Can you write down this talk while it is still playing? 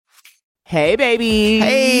Hey, babies.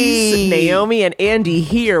 Hey. Naomi and Andy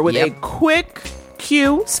here with a quick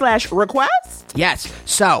Q/request. Yes.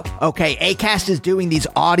 So, okay, Acast is doing these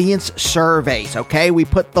audience surveys, okay? We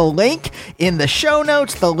put the link in the show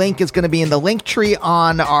notes. The link is going to be in the link tree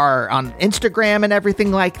on Instagram and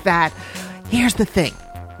everything like that. Here's the thing,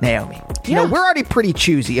 Naomi. You know, we're already pretty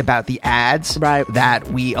choosy about the ads that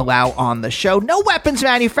we allow on the show. No weapons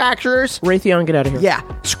manufacturers. Raytheon, get out of here. Yeah,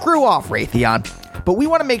 screw off, Raytheon. But we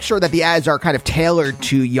want to make sure that the ads are kind of tailored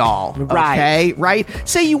to y'all, okay? Right?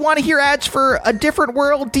 Say you want to hear ads for A Different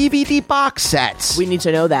World DVD box sets. We need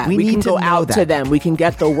to know that. We can go out to them. We can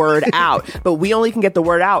get the word out. But we only can get the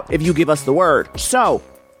word out if you give us the word. So,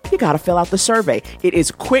 you got to fill out the survey. It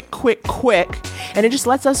is quick, and it just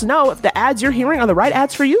lets us know if the ads you're hearing are the right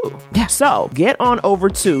ads for you. Yeah. So, get on over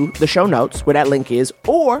to the show notes where that link is,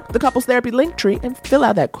 or the Couples Therapy link tree, and fill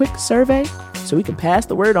out that quick survey so we can pass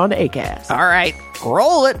the word on to Acast. All right,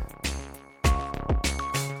 roll it.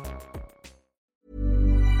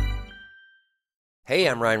 Hey,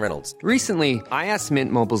 I'm Ryan Reynolds. Recently, I asked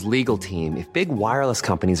Mint Mobile's legal team if big wireless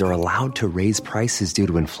companies are allowed to raise prices due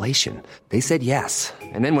to inflation. They said yes.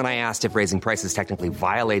 And then when I asked if raising prices technically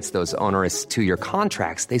violates those onerous 2-year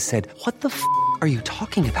contracts, they said, "What the f*** are you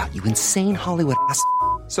talking about, you insane Hollywood ass?"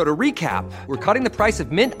 So to recap, we're cutting the price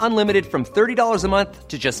of Mint Unlimited from $30 a month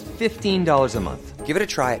to just $15 a month. Give it a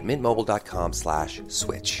try at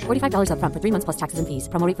mintmobile.com/switch. $45 up front for 3 months plus taxes and fees.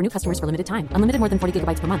 Promo rate for new customers for limited time. Unlimited more than 40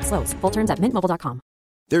 gigabytes per month. Slows full terms at mintmobile.com.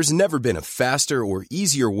 There's never been a faster or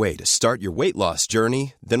easier way to start your weight loss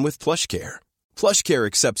journey than with PlushCare. PlushCare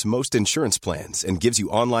accepts most insurance plans and gives you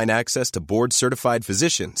online access to board-certified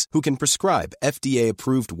physicians who can prescribe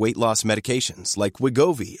FDA-approved weight loss medications like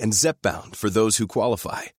Wegovy and Zepbound for those who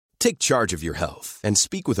qualify. Take charge of your health and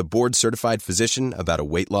speak with a board-certified physician about a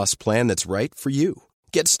weight loss plan that's right for you.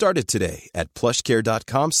 Get started today at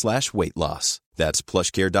plushcare.com/weight loss. That's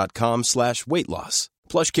plushcare.com/weight loss.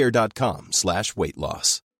 plushcare.com/weight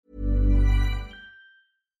loss.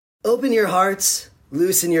 Open your hearts,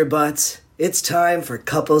 loosen your butts. It's time for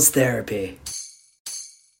Couples Therapy.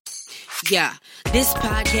 Yeah, this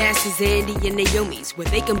podcast is Andy and Naomi's, where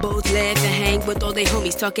they can both laugh and hang with all their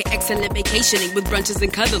homies, talking excellent vacationing with brunches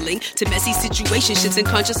and cuddling, to messy situationships and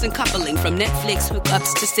conscious and coupling, from Netflix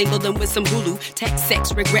hookups to single them with some Hulu, text,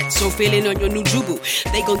 sex, regrets, or feeling on your new jubu.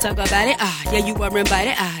 They gon' talk about it, yeah, you are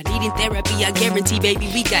invited, needing therapy, I guarantee, baby,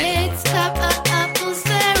 we got it. It's Couples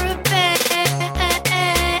Therapy.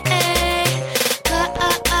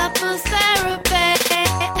 Couples Therapy.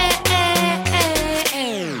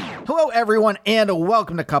 Hello, everyone, and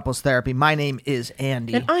welcome to Couples Therapy. My name is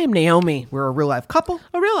Andy. And I'm Naomi. We're a real-life couple.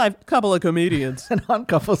 A real-life couple of comedians. And on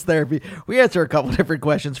Couples Therapy, we answer a couple different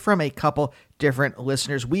questions from a couple different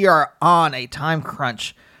listeners. We are on a time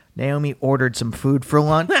crunch. Naomi ordered some food for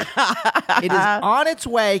lunch. It is on its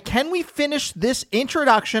way. Can we finish this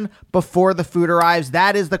introduction before the food arrives?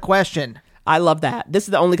 That is the question. I love that. This is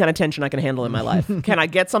the only kind of tension I can handle in my life. Can I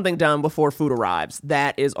get something done before food arrives?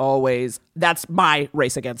 That's my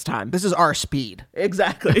race against time. This is our speed.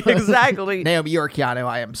 Exactly. Naomi, you're Keanu.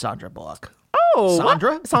 I am Sandra Bullock. Oh.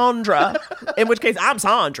 Sandra? Sandra. In which case, I'm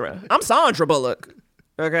Sandra. I'm Sandra Bullock.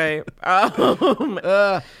 Okay.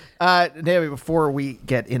 Naomi, before we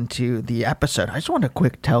get into the episode, I just want to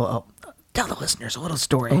quick tell the listeners a little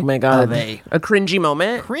story. Oh my God. Of a cringy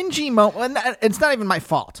moment. It's not even my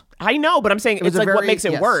fault. I know, but I'm saying it's like what makes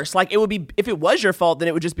it yes. worse. Like, it would be, if it was your fault, then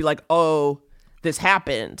it would just be like, oh, this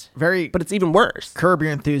happened. But it's even worse. Curb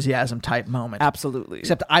Your Enthusiasm type moment. Absolutely.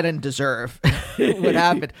 Except I didn't deserve what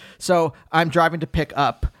happened. So I'm driving to pick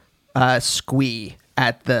up Squee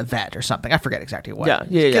at the vet or something. I forget exactly what. Yeah.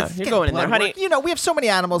 You're going in there, honey. You know, we have so many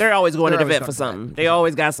animals. They're always going to the vet for something. They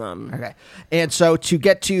always got something. Okay. And so to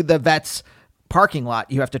get to the vet's parking lot,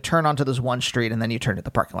 you have to turn onto this one street and then you turn to the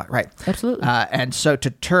parking lot, right? Absolutely. And so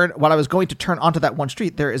while I was going to turn onto that one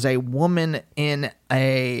street, there is a woman in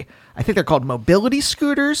I think they're called mobility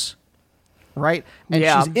scooters, right? And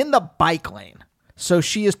she's in the bike lane. So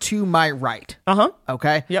she is to my right. Uh-huh.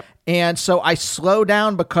 Okay? Yep. And so I slow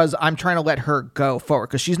down because I'm trying to let her go forward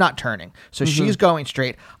because she's not turning. So she's going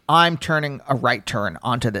straight. I'm turning a right turn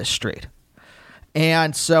onto this street.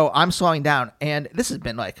 And so I'm slowing down. And this has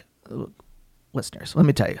been like, listeners, let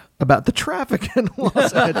me tell you about the traffic in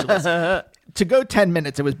Los Angeles. To go 10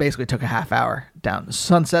 minutes, it basically took a half hour down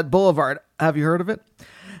Sunset Boulevard. Have you heard of it?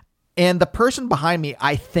 And the person behind me,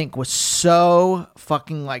 I think, was so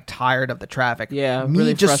fucking like tired of the traffic. Yeah, me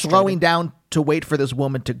really just frustrated. slowing down to wait for this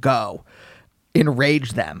woman to go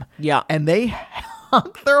enraged them. Yeah. And they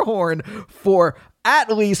honked their horn for at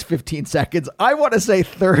least 15 seconds. I want to say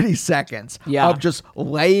 30 seconds of just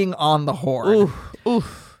laying on the horn.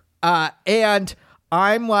 Oof. And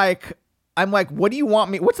I'm like, what do you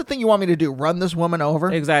want me? What's the thing you want me to do? Run this woman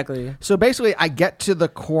over? Exactly. So basically, I get to the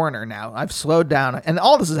corner now. I've slowed down, and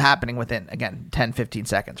all this is happening within, again, 10, 15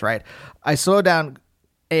 seconds, right? I slow down,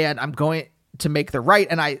 and I'm going to make the right,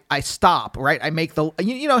 and I stop, right? I make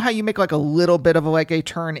you know how you make like a little bit of a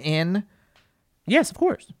turn in? Yes, of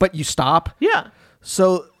course. But you stop? Yeah.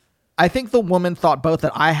 So I think the woman thought both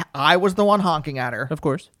that I was the one honking at her. Of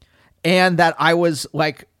course. And that I was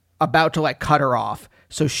like about to like cut her off.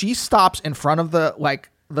 So she stops in front of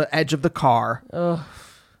the edge of the car,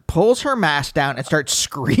 pulls her mask down, and starts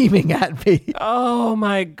screaming at me. Oh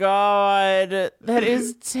my God. That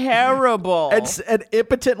is terrible. And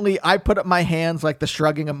impotently, I put up my hands like the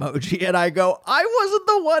shrugging emoji, and I go, I wasn't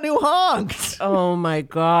the one who honked. Oh my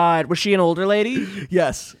God. Was she an older lady?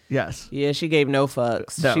 Yes. Yeah, she gave no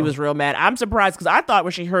fucks. No. She was real mad. I'm surprised because I thought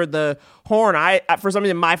when she heard the horn, for some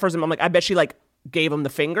reason, my first, I'm like, I bet she like gave him the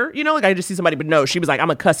finger. You know, like I just see somebody, but no, she was like, I'm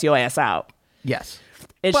gonna cuss your ass out. Yes.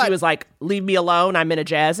 And she was like, leave me alone. I'm in a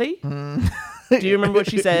jazzy. Do you remember what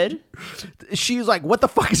she said? She was like, what the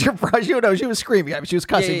fuck is your problem? She was screaming at me. She was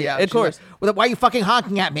cussing me out. Of course. Like, why are you fucking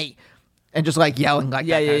honking at me? And just like yelling like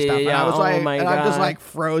that kind of stuff. And I was like, I'm just like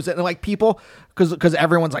frozen. And like people, because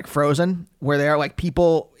everyone's like frozen where they are, like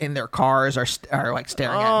people in their cars are like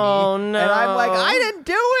staring at me. Oh no. And I'm like, I didn't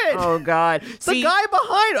do it. Oh God. It's the guy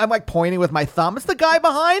behind. I'm like pointing with my thumb. It's the guy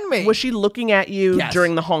behind me. Was she looking at you Yes.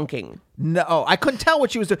 during the honking? No, I couldn't tell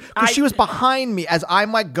what she was doing because she was behind me as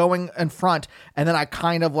I'm like going in front, and then I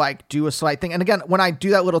kind of like do a slight thing. And again, when I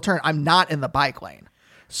do that little turn, I'm not in the bike lane.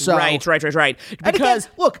 So Right. And Because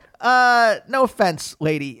again, look, no offense,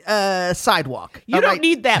 lady, sidewalk. you don't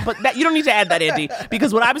need that, but you don't need to add that, Andy.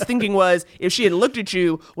 Because what I was thinking was, if she had looked at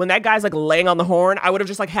you when that guy's like laying on the horn, I would have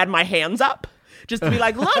just like had my hands up. Just to be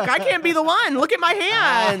like, look, I can't be the one. Look at my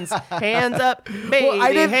hands. Hands up, baby. Well,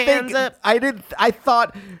 I didn't hands up. I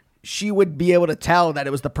thought she would be able to tell that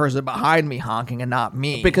it was the person behind me honking and not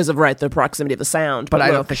me. Because of the proximity of the sound. But I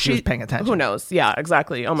look, don't think she was paying attention. Who knows? Yeah,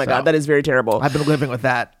 exactly. Oh my So, God, that is very terrible. I've been living with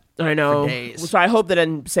that. I know. For days. So I hope that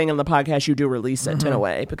in saying on the podcast, you do release it in a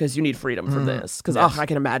way, because you need freedom for this. Because I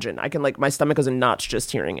can imagine. I can my stomach goes in knots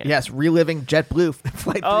just hearing it. Yes, reliving JetBlue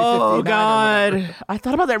flight 359. Oh God! I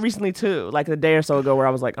thought about that recently too, like a day or so ago, where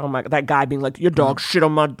I was like, "Oh my!" that guy being like, "Your dog shit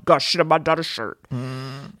on my daughter's shirt,"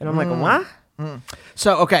 and I'm like, "What?"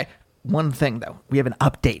 So okay, one thing though, we have an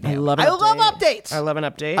update now. I love updates. I love an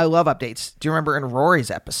update. I love updates. Do you remember in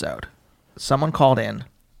Rory's episode, someone called in?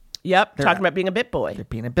 Yep, talking about being a bit boy. They're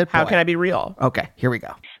being a bit boy. How can I be real? Okay, here we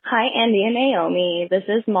go. Hi, Andy and Naomi. This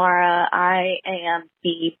is Mara. I am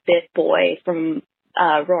the bit boy from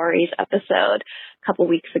Rory's episode a couple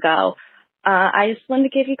weeks ago. I just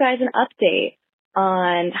wanted to give you guys an update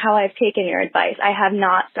on how I've taken your advice. I have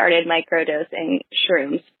not started microdosing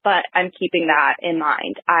shrooms, but I'm keeping that in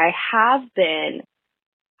mind. I have been,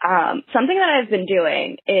 something that I've been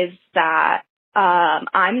doing is that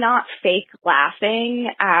I'm not fake laughing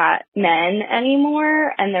at men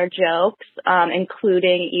anymore and their jokes,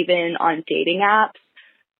 including even on dating apps,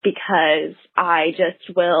 because I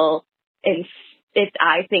just will, if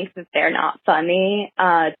I think that they're not funny,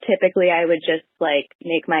 typically I would just like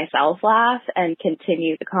make myself laugh and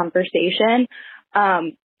continue the conversation.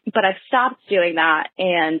 But I've stopped doing that.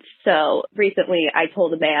 And so recently I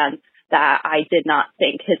told a man that I did not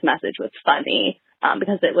think his message was funny,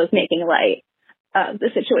 because it was making light the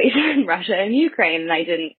situation in Russia and Ukraine, and I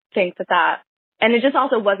didn't think that, and it just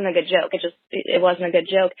also wasn't a good joke. It wasn't a good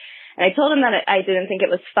joke, and I told him that I didn't think it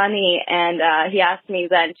was funny, and he asked me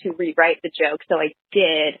then to rewrite the joke, so I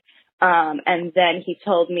did, and then he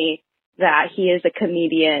told me that he is a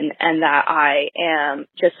comedian and that I am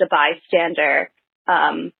just a bystander,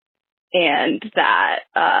 and that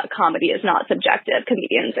comedy is not subjective.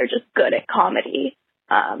 Comedians are just good at comedy.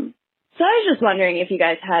 So I was just wondering if you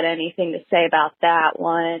guys had anything to say about that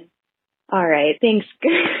one. All right, thanks.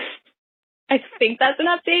 I think that's an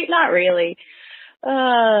update. Not really.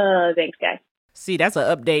 Thanks, guys. See, that's an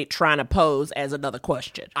update trying to pose as another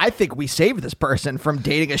question. I think we saved this person from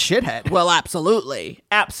dating a shithead. Well, absolutely.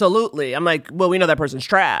 Absolutely. I'm like, well, we know that person's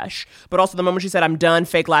trash. But also the moment she said, I'm done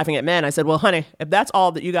fake laughing at men, I said, well, honey, if that's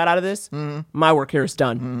all that you got out of this, my work here is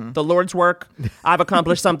done. The Lord's work, I've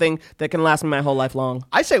accomplished something that can last me my whole life long.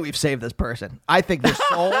 I say we've saved this person. I think their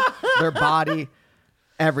soul, their body,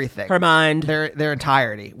 everything. Her mind. Their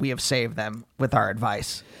entirety. We have saved them with our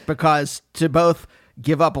advice. Because to both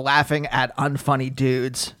give up laughing at unfunny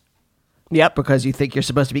dudes. Yep. Because you think you're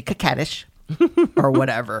supposed to be coquettish or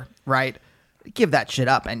whatever, right? Give that shit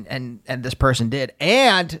up. And this person did.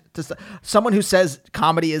 And to someone who says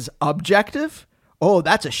comedy is objective oh,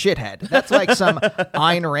 that's a shithead. That's like some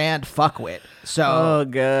Ayn Rand fuckwit. So Oh,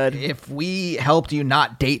 good. if we helped you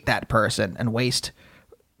not date that person and waste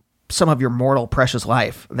some of your mortal precious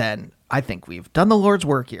life, then I think we've done the Lord's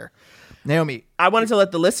work here. Naomi. I wanted to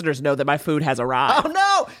let the listeners know that my food has arrived. Oh,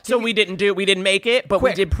 no. So we didn't make it, but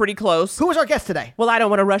Quick. we did pretty close. Who was our guest today? Well, I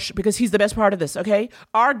don't want to rush because he's the best part of this, okay?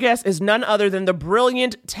 Our guest is none other than the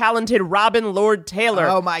brilliant, talented Robin Lord Taylor.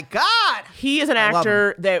 Oh, my God. He is an love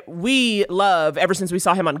actor that we love ever since we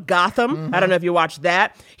saw him on Gotham. Mm-hmm. I don't know if you watched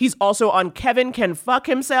that. He's also on Kevin Can Fuck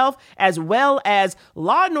Himself, as well as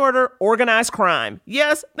Law & Order Organized Crime.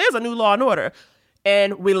 Yes, there's a new Law & Order,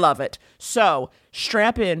 and we love it. So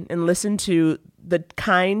strap in and listen to the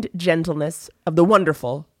kind gentleness of the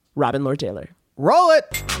wonderful Robin Lord Taylor. Roll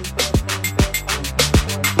it.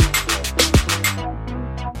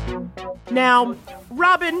 Now,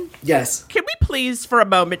 Robin, Yes. can we please for a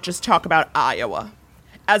moment just talk about Iowa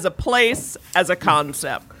as a place, as a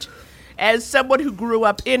concept? As someone who grew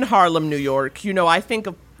up in Harlem, New York, you know, I think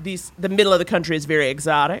of the middle of the country is very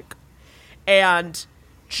exotic. And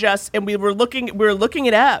we were looking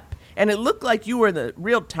it up, and it looked like you were in the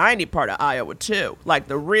real tiny part of Iowa too, like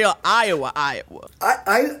the real Iowa.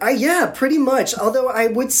 Yeah, pretty much. Although I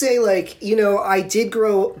would say, like, you know, I did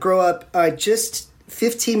grow up just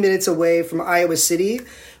 15 minutes away from Iowa City,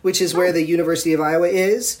 which is where the University of Iowa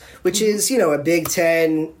is, which is, you know, a Big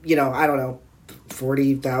Ten, you know, I don't know,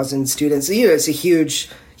 40,000 students. You know, it's a huge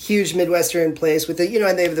Midwestern place with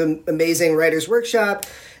and they have the amazing Writers Workshop.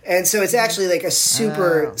 And so it's actually like a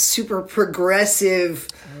super progressive,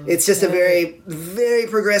 it's just a very, very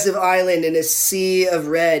progressive island in a sea of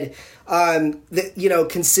red.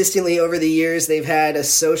 Consistently over the years, they've had a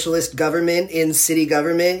socialist government in city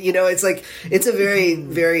government. You know, it's like, it's a very,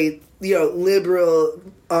 very, liberal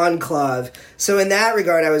enclave. So in that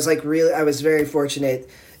regard, I was very fortunate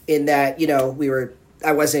in that,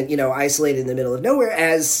 I wasn't, isolated in the middle of nowhere.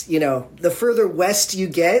 As, the further west you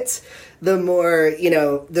get, the more,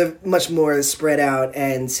 the much more spread out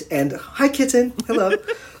and hi kitten, hello.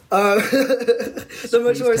 The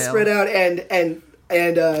much more spread out and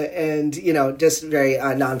just very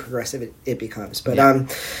non-progressive it becomes. But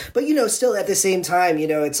still at the same time,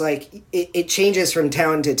 it's like it changes from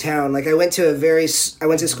town to town. Like I went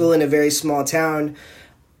to school in a very small town,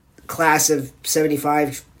 class of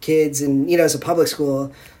 75 kids, and it's a public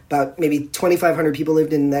school. About maybe 2,500 people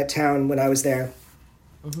lived in that town when I was there.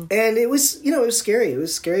 Mm-hmm. And it was scary. It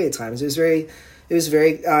was scary at times. It was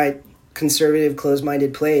very conservative,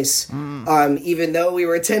 closed-minded place. Even though we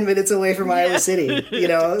were 10 minutes away from Iowa City,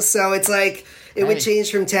 so it's like it would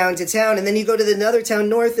change from town to town. And then you go to another town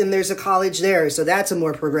north and there's a college there. So that's a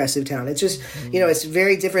more progressive town. It's just, it's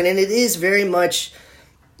very different. And it is very much,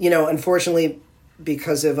 unfortunately,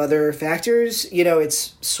 because of other factors,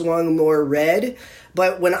 it's swung more red.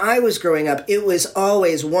 But when I was growing up, it was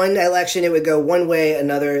always one election, it would go one way,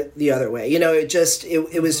 another the other way.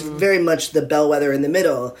 It was very much the bellwether in the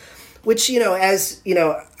middle, which, I don't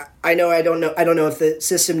know if the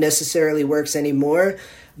system necessarily works anymore,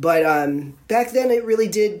 but back then it really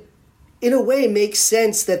did, in a way, make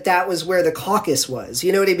sense that was where the caucus was.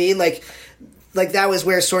 You know what I mean? Like that was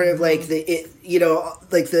where sort of like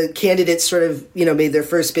the candidates sort of, made their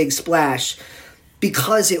first big splash.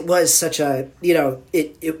 Because it was such a,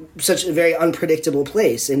 such a very unpredictable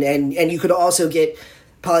place. And you could also get,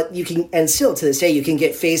 and still to this day, you can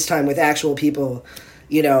get FaceTime with actual people,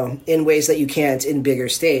 in ways that you can't in bigger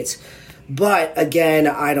states. But again,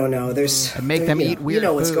 I don't know. Make them eat weird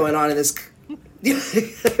what's food. going on in this.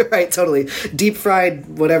 Right, totally. Deep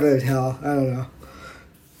fried, whatever the hell. I don't know.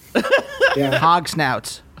 Yeah. Hog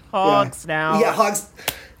snouts. Hog snout. Yeah, hogs.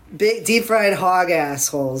 Big deep fried hog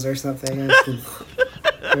assholes or something.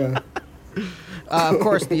 Yeah. Of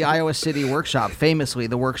course, the Iowa City Workshop, famously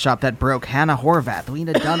the workshop that broke Hannah Horvath,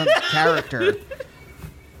 Lena Dunham's character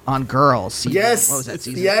on Girls. Yes. What was that,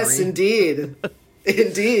 season yes, 3? Indeed.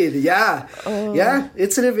 Indeed. Yeah. Yeah.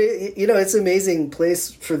 It's it's an amazing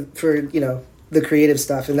place for the creative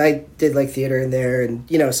stuff. And I did like theater in there, and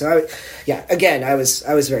so I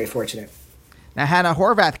was very fortunate. Now, Hannah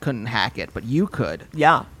Horvath couldn't hack it, but you could.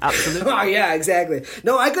 Yeah, absolutely. Oh, yeah, exactly.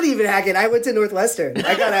 No, I couldn't even hack it. I went to Northwestern.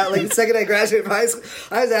 I got out the second I graduated from high school.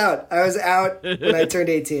 I was out when I turned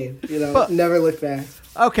 18. Never looked back.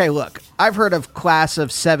 Okay, look, I've heard of class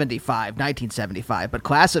of 1975, but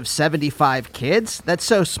class of 75 kids? That's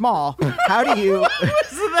so small. How do you...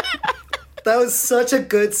 That was such a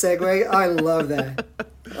good segue. I love that.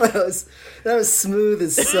 That was smooth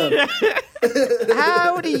as silk.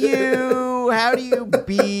 How do you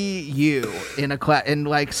be you in a class in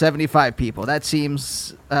like 75 people? That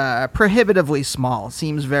seems prohibitively small.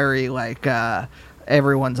 Seems very like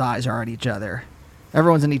everyone's eyes are on each other.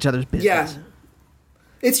 Everyone's in each other's business. Yeah,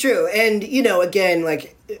 it's true. And, again,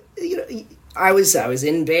 like, I was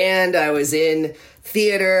in band, I was in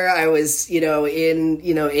theater, I was, in,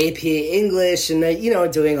 AP English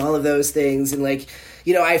and, doing all of those things. And, like,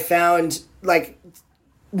 I found, like,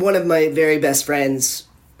 one of my very best friends,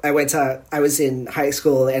 I was in high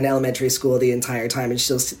school and elementary school the entire time, and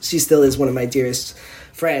she still is one of my dearest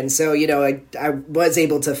friends. So, I was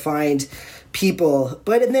able to find people.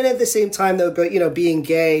 But and then at the same time, though, being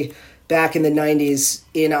gay back in the 90s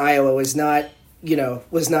in Iowa was not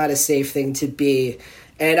a safe thing to be.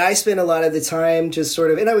 And I spent a lot of the time just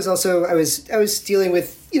sort of, and I was dealing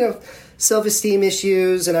with, self-esteem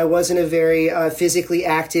issues, and I wasn't a very physically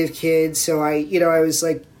active kid. So I was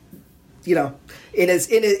like, in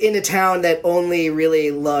a town that only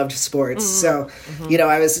really loved sports. So,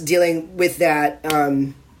 I was dealing with that,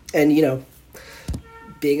 and,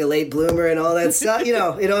 being a late bloomer and all that stuff,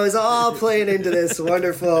 it was all playing into this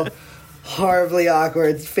wonderful, horribly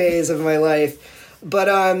awkward phase of my life.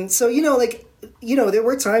 But, so, there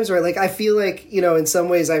were times where, like, I feel like, in some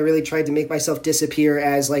ways I really tried to make myself disappear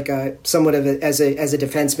as, like, somewhat of as a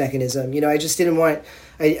defense mechanism. I just didn't want,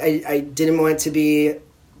 I didn't want to be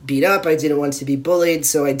beat up. I didn't want to be bullied.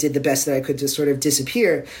 So I did the best that I could to sort of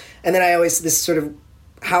disappear. And then this sort of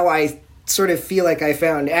how I sort of feel like I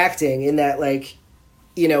found acting in that, like,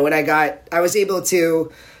 when I was able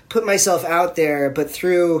to put myself out there, but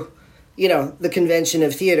through, the convention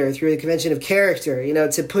of theater, through the convention of character,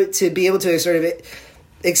 to be able to sort of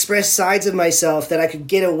express sides of myself that I could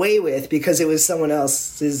get away with because it was someone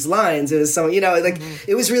else's lines. It was someone,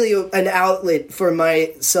 it was really an outlet for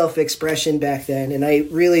my self-expression back then. And I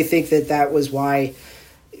really think that was why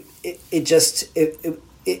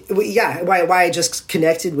why I just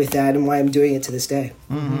connected with that and why I'm doing it to this day.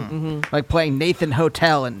 Like playing Nathan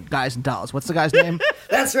Hotel in Guys and Dolls. What's the guy's name?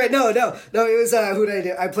 That's right. No. It was, who did I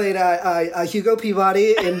do? I played Hugo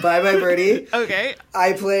Peabody in Bye Bye Birdie. Okay.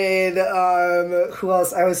 I played, who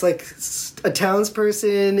else? I was like a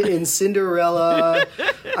townsperson in Cinderella.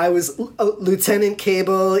 I was Lieutenant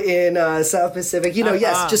Cable in South Pacific.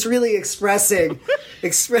 Yes, just really expressing.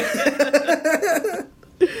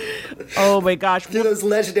 Oh my gosh. Through those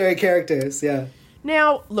legendary characters, yeah.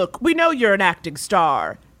 Now, look, we know you're an acting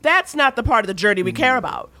star. That's not the part of the journey we care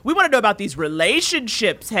about. We want to know about these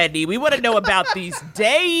relationships, Henny. We want to know about these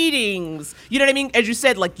datings. You know what I mean? As you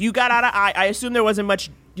said, like, you got out of, I assume there wasn't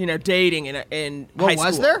much, dating in high school.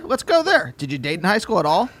 Was there? Let's go there. Did you date in high school at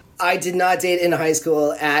all? I did not date in high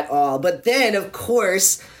school at all. But then, of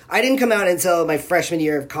course, I didn't come out until my freshman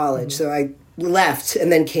year of college. So I left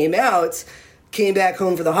and then came back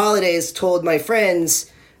home for the holidays, told my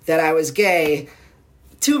friends that I was gay.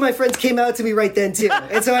 Two of my friends came out to me right then, too.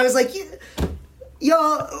 And so I was like,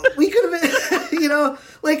 y'all, we could have been,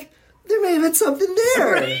 like, there may have been something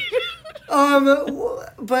there.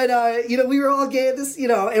 But we were all gay at this,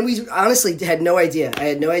 and we honestly had no idea. I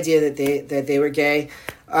had no idea that they were gay.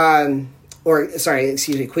 Queer.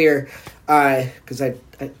 Because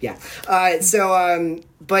But yeah,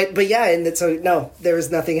 and so no, there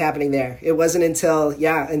was nothing happening there. It wasn't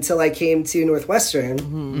until I came to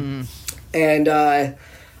Northwestern, and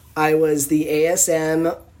I was the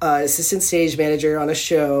ASM assistant stage manager on a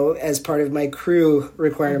show as part of my crew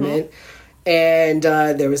requirement, and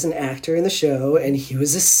there was an actor in the show, and he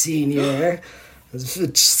was a senior. It was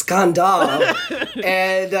a scandal,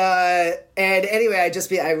 and anyway, I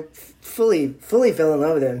fully fell in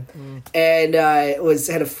love with him, and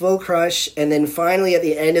had a full crush. And then finally, at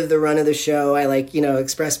the end of the run of the show, I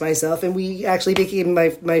expressed myself, and we actually became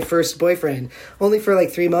my first boyfriend. Only for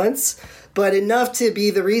like 3 months, but enough to be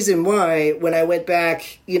the reason why when I went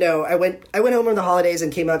back, I went home on the holidays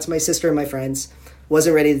and came out to my sister and my friends.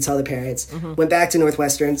 Wasn't ready to tell the parents. Went back to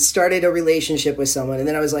Northwestern, started a relationship with someone, and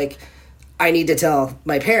then I was like, I need to tell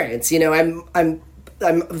my parents. I'm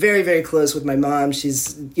very, very close with my mom.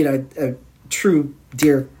 She's, a true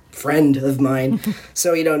dear friend of mine.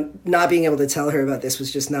 So, not being able to tell her about this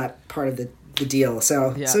was just not part of the deal.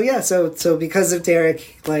 So because of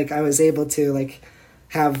Derek, like, I was able to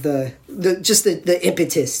have the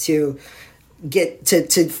impetus to get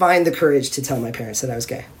to find the courage to tell my parents that I was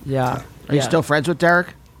gay. Yeah. So, are you still friends with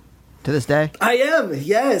Derek to this day? I am.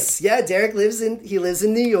 Yes. Yeah. Derek lives in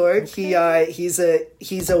New York. He's a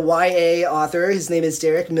YA author. His name is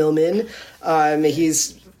Derek Millman.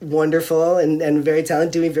 He's wonderful and very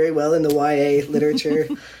talented, doing very well in the YA literature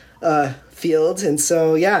field. And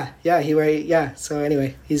so so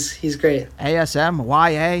anyway, he's great. ASM,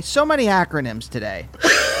 YA, so many acronyms today.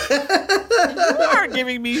 You are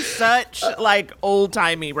giving me such like old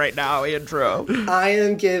timey right now, Andrew. I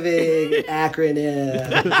am giving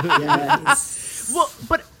acronym. Yes. Well,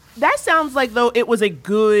 but that sounds like though it was a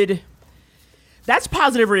good. That's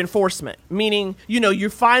positive reinforcement, meaning, you're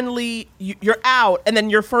finally, you're out, and then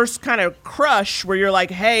your first kind of crush where you're like,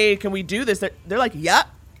 hey, can we do this? They're like, yep.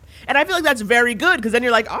 And I feel like that's very good, because then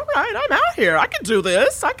you're like, all right, I'm out here. I can do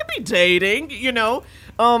this. I can be dating, Who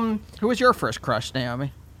was your first crush,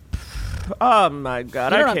 Naomi? Oh, my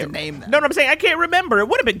God. You don't I can't have to name them. No, I'm saying I can't remember. It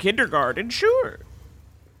would have been kindergarten, sure.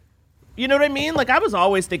 You know what I mean? Like, I was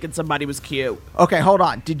always thinking somebody was cute. Okay, hold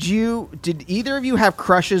on. Did either of you have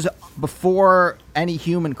crushes before any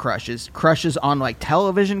human crushes? Crushes on like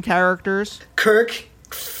television characters? Kirk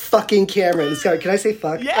fucking Cameron. Sorry, can I say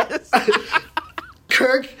fuck? Yes.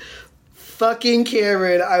 Kirk fucking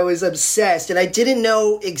Cameron. I was obsessed, and I didn't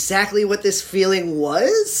know exactly what this feeling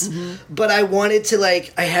was, but I wanted to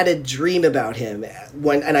I had a dream about him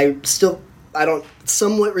and I don't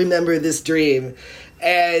somewhat remember this dream.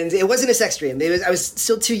 And it wasn't a sex dream. I was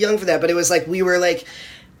still too young for that, but it was like we were like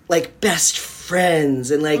best friends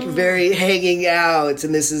and very hanging out.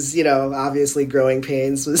 And this is, obviously growing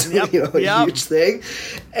pains was a huge thing.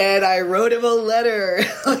 And I wrote him a letter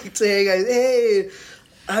saying, hey,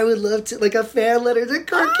 I would love to, a fan letter to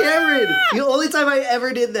Kirk Cameron. The only time I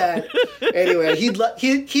ever did that. Anyway, he would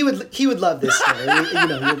love this story.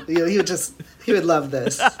 He would love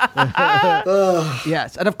this.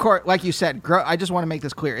 Yes, and of course, like you said, I just want to make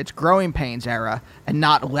this clear. It's Growing Pains era and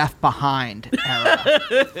not Left Behind era.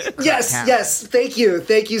 Yes. Thank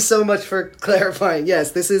you so much for clarifying.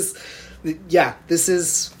 Yes, this is.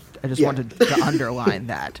 I just wanted to underline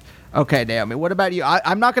that. Okay, Naomi, what about you?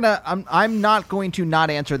 I'm not going to not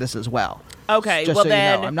answer this as well. Okay, just well so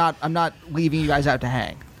then you know, I'm not leaving you guys out to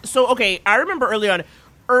hang. So okay, I remember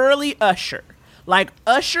early Usher. Like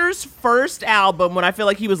Usher's first album when I feel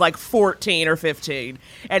like he was 14 or 15.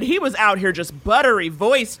 And he was out here just buttery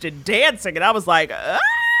voiced and dancing. And I was like, ah!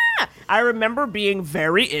 I remember being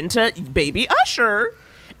very into Baby Usher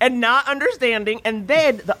and not understanding. And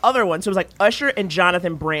then the other one, so it was Usher and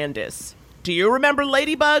Jonathan Brandis. Do you remember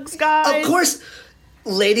Ladybugs, guys? Of course,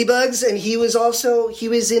 Ladybugs. And he was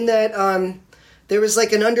in that, there was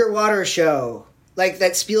an underwater show.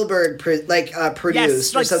 That Spielberg produced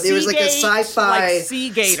yes, or something. It was a sci-fi...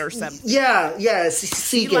 Seagate or something. Yeah,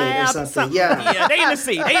 Seagate or something. Yeah, they in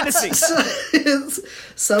the sea.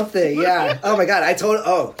 Something, yeah. Oh my God,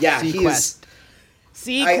 Sequest.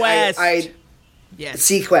 Sequest. Yes.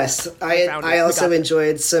 Sequest. I also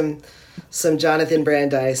enjoyed some Jonathan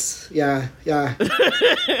Brandis. Yeah. I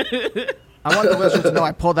want the listeners to know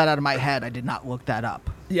I pulled that out of my head. I did not look that up.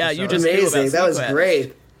 Yeah, you just amazing. Knew about that was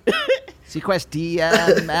great. Sequest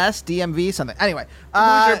DMS, DMV, something. Anyway.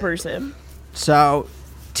 Who's your person? So,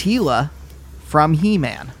 Teela from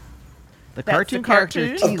He-Man. The cartoon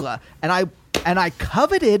character Teela. And I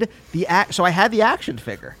coveted so I had the action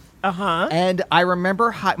figure. Uh-huh. And I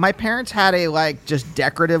remember my parents had a just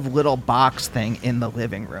decorative little box thing in the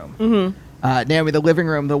living room. Mm-hmm. Naomi, the living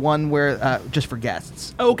room, the one where just for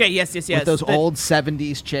guests. Okay, yes. With those old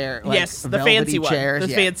 70s chairs. Yes, the fancy chairs. one.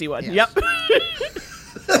 The fancy one. Yes. Yep.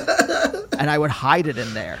 And I would hide it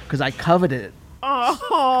in there because I coveted it.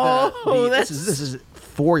 Oh, this is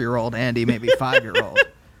 4-year-old Andy, maybe 5-year-old.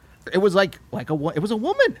 It was it was a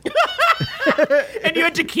woman. And you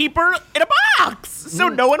had to keep her in a box so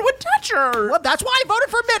no one would touch her. Well, that's why I voted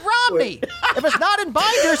for Mitt Romney. If it's not in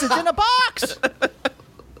binders, it's in a box.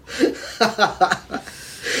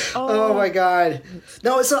 Oh my God.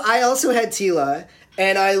 No, so I also had Teela.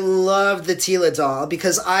 And I loved the Teela doll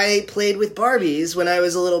because I played with Barbies when I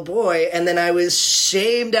was a little boy, and then I was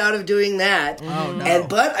shamed out of doing that. Oh, no.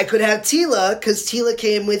 But I could have Teela because Teela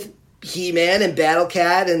came with He-Man and Battle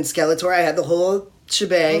Cat and Skeletor. I had the whole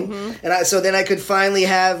shebang. Mm-hmm. And so then I could finally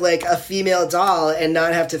have a female doll and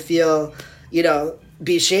not have to feel,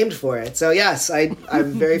 be shamed for it. So yes, I'm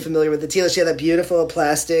very familiar with the Teela. She had that beautiful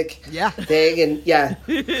plastic thing, and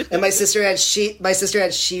and my sister had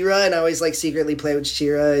She-Ra, and I always secretly play with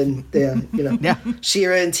She-Ra, and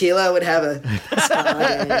She-Ra and Teela would have a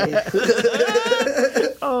spa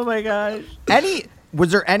day. Oh my gosh! Was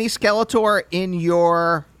there any Skeletor in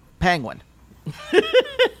your Penguin?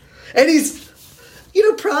 And he's.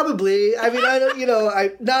 Probably. I mean, I don't,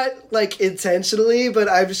 I'm not intentionally, but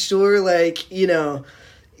I'm sure if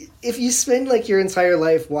you spend your entire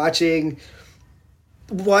life watching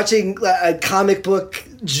comic book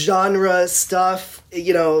genre stuff,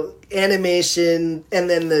 animation, and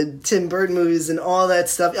then the Tim Burton movies and all that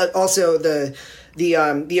stuff. Also the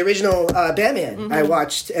original Batman I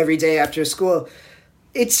watched every day after school.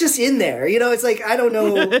 it's just in there, you know. It's like, I don't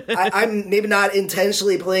know. I'm maybe not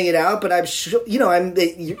intentionally playing it out, but I'm sure, you know,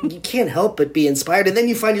 you can't help but be inspired. And then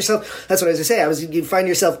you find yourself. That's what I was gonna say. You find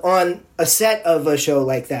yourself on a set of a show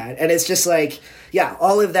like that, and it's just like, yeah,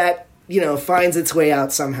 all of that, you know, finds its way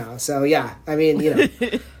out somehow. So yeah, I mean, you know,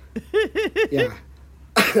 yeah.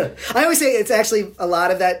 I always say it's actually a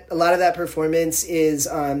lot of that performance is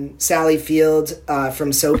Sally Field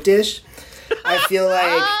from Soap Dish. I feel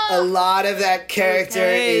like a lot of that character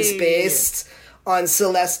is based on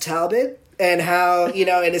Celeste Talbot and how, you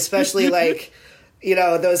know, and especially like, you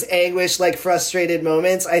know, those anguished, like frustrated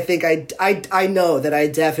moments. I think I know that I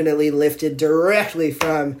definitely lifted directly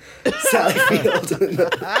from Sally Field.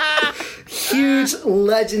 Huge,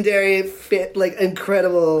 legendary, like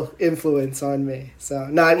incredible influence on me. So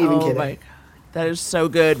not even kidding. My God. That is so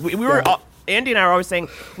good. We were Andy and I were always saying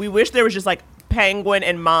we wish there was just like Penguin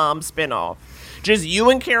and Mom spinoff. Just you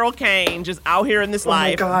and Carol Kane just out here in this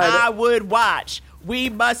life. God. I would watch. We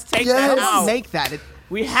must take that out. Make that.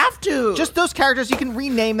 We have to. Just those characters, you can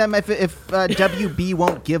rename them if WB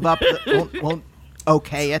won't give up, won't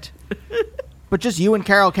okay it. But just you and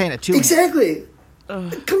Carol Kane at 2. Exactly.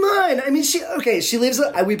 Come on. I mean, she lives,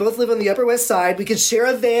 we both live on the Upper West Side. We could share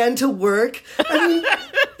a van to work. I mean,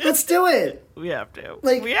 let's do it. We have to.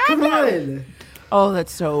 Like, come on. Oh,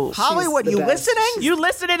 that's so... Hollywood, you listening? You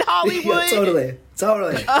listening, Hollywood? Yeah,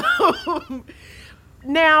 totally.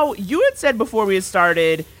 Now, you had said before we had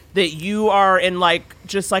started that you are in like,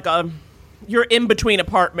 just like you're in between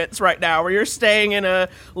apartments right now, where you're staying in a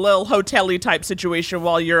little hotel-y type situation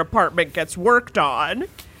while your apartment gets worked on.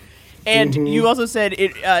 And you also said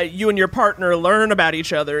you and your partner learn about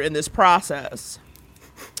each other in this process.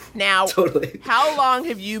 Now, totally. How long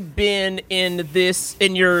have you been in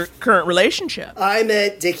your current relationship? I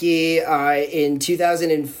met Dickie in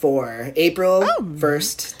 2004, April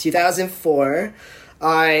 1st, 2004.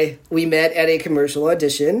 We met at a commercial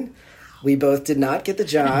audition. We both did not get the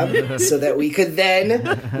job, so that we could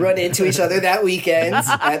then run into each other that weekend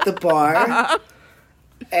at the bar.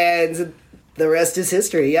 And the rest is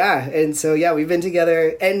history, yeah. And so, yeah, we've been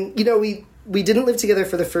together. And, you know, we didn't live together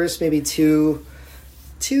for the first maybe two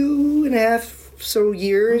and a half so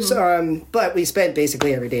years, but we spent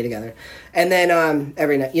basically every day together. And then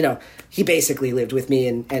every night, you know, he basically lived with me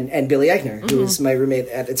and Billy Eichner, who was my roommate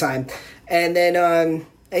at the time. And then,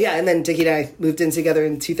 and then Dickie and I moved in together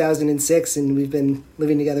in 2006, and we've been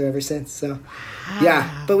living together ever since. So,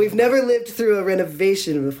 yeah. But we've never lived through a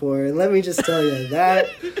renovation before. And let me just tell you, that,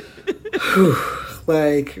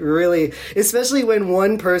 like, really, especially when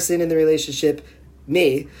one person in the relationship,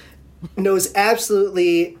 me, knows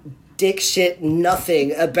absolutely dick shit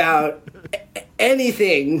nothing about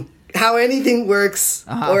anything, how anything works,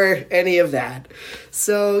 or any of that.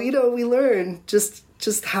 So, you know, we learn just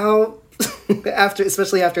how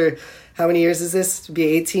especially after how many years is this? To be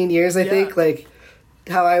 18 years, I think, like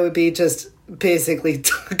how I would be just basically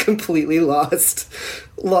completely lost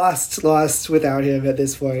without him at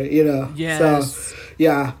this point, you know. Yes. So,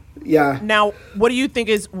 yeah. Now, what do you think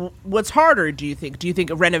is what's harder? Do you think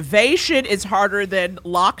a renovation is harder than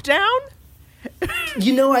lockdown?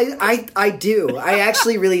 You know, I do. I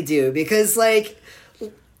actually really do, because like,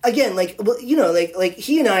 again, like, well, you know, like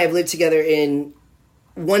he and I have lived together in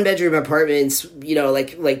 1-bedroom apartments, you know,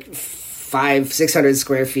 like 500-600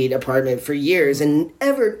 square feet apartment for years, and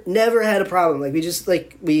never had a problem. Like, we just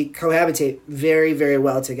we cohabitate very, very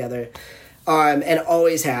well together, and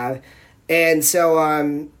always have. And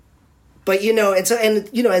so, but you know, so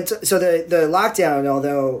the lockdown,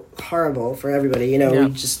 although horrible for everybody, you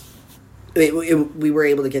know, we were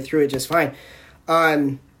able to get through it just fine.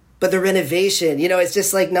 But the renovation, you know, it's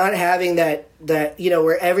just like not having that, you know,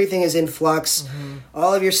 where everything is in flux.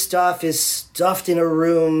 All of your stuff is stuffed in a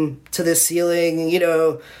room to the ceiling, you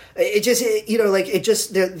know. The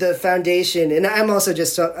foundation. And I'm also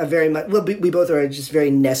just we both are just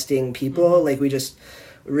very nesting people. Like, we just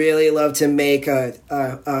really love to make a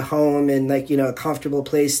home and, like, you know, a comfortable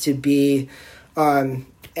place to be. So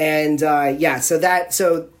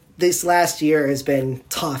this last year has been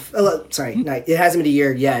tough. It hasn't been a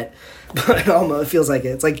year yet, but almost, it feels like it.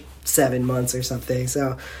 It's like 7 months or something.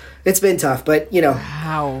 So it's been tough, but, you know.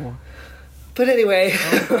 Wow. But anyway.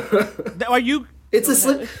 Are you... It's a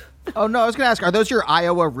slip... Oh, no, I was going to ask, are those your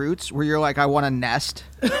Iowa roots where you're like, I want to nest?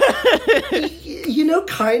 You know,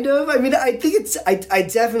 kind of. I mean, I think I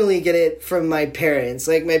definitely get it from my parents.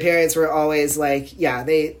 Like, my parents were always like, yeah,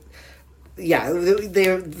 yeah,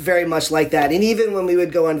 they're very much like that. And even when we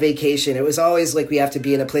would go on vacation, it was always like we have to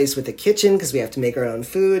be in a place with a kitchen because we have to make our own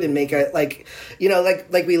food and make our, like, you know,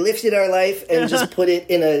 like we lifted our life and just put it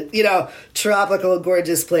in a, you know, tropical,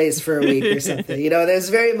 gorgeous place for a week or something. You know, there's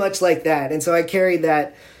very much like that. And so I carried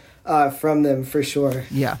that from them for sure.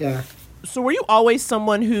 Yeah. So were you always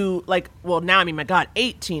someone who, like, well, now, I mean, my God,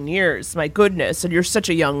 18 years, my goodness, and you're such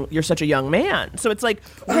a young man. So it's like,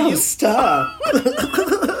 stop.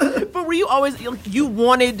 But were you always, you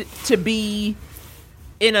wanted to be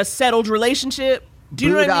in a settled relationship? Do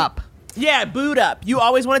you know what I mean? Up. Yeah, boot up. You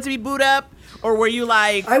always wanted to be boot up? Or were you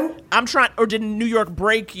like, I'm trying, or did New York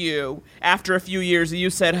break you after a few years and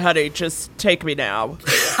you said, honey, just take me now?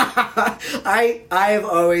 I have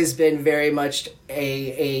always been very much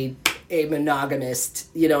a monogamist,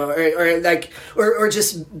 you know, or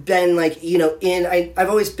just been like, you know, I've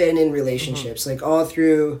always been in relationships, like all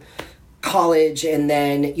through college. And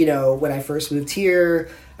then, you know, when I first moved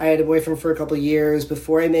here, I had a boyfriend for a couple of years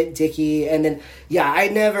before I met Dickie. And then, yeah, I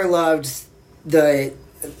never loved the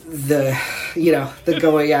you know, the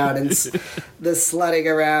going out and the slutting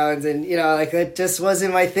around, and, you know, like, that just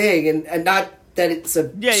wasn't my thing. And not that it's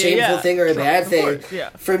a shameful thing or a bad thing.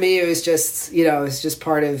 For me, it was just, you know, it's just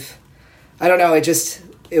part of, I don't know, I didn't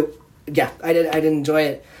enjoy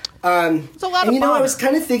it. It's a lot of you know, bother. I was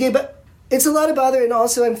kind of thinking about, it's a lot of bother, and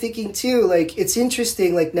also I'm thinking too, like, it's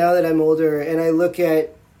interesting, like, now that I'm older and I look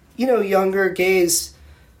at, you know, younger gays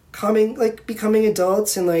becoming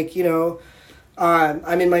adults, and, like, you know,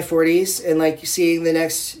 I'm in my 40s, and, like, seeing the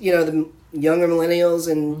next, you know, the younger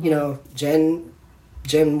millennials and, you know, Gen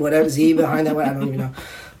whatever, Z behind that one, I don't even know.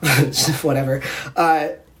 Whatever.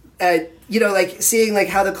 You know, like, seeing, like,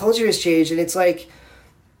 how the culture has changed, and it's like,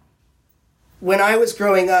 when I was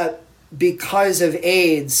growing up, because of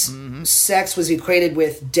AIDS, sex was equated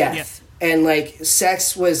with death. Yes. And, like,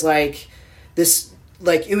 sex was, like, this,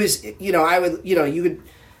 like, it was, you know, I would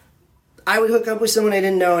hook up with someone I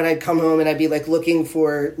didn't know, and I'd come home and I'd be, like, looking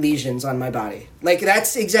for lesions on my body. Like,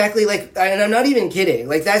 that's exactly, like, and I'm not even kidding.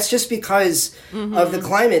 Like, that's just because of the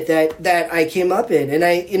climate that I came up in. And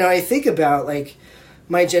I think about, like,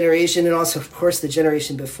 my generation, and also, of course, the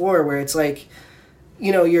generation before, where it's like,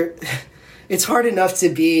 you know, it's hard enough to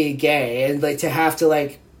be gay and, like, to have to,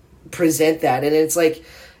 like, present that. And it's like,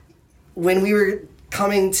 when we were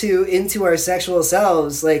coming into our sexual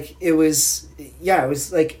selves, like, it was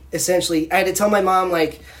like, essentially, I had to tell my mom,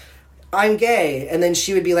 like, I'm gay, and then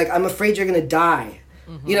she would be like, I'm afraid you're gonna die.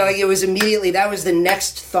 You know, like, it was immediately, that was the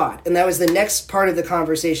next thought, and that was the next part of the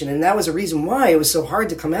conversation, and that was a reason why it was so hard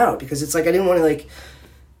to come out, because it's like, I didn't want to, like,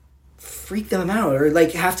 freak them out, or,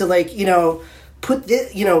 like, have to, like, you know, put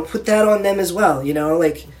that on them as well, you know,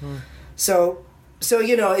 like, so,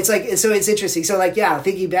 you know, it's like, so it's interesting. So, like, yeah,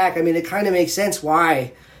 thinking back, I mean, it kind of makes sense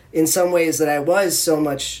why, in some ways, that I was so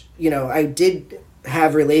much, you know, I did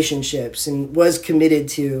have relationships and was committed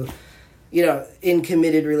to, you know, in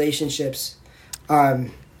committed relationships.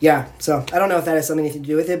 Yeah, so I don't know if that has something to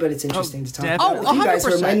do with it, but it's interesting to talk about. Oh, You guys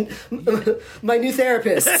were 100%. my new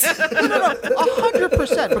therapist. No,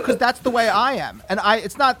 100%, because that's the way I am. And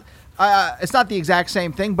it's not the exact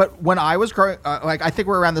same thing, but when I was growing, like, I think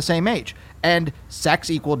we're around the same age, and sex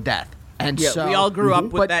equaled death. And Yeah, so we all grew up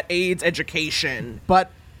with that AIDS education.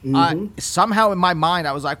 But somehow in my mind,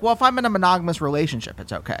 I was like, well, if I'm in a monogamous relationship,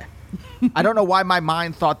 it's okay. I don't know why my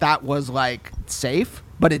mind thought that was, like, safe,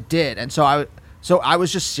 but it did. And so I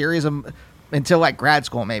was just serious until, like, grad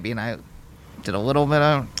school, maybe, and I did a little bit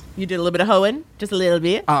of... You did a little bit of hoeing? Just a little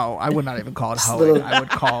bit? Oh, I would not even call it hoeing.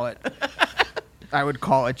 I would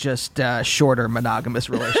call it just shorter monogamous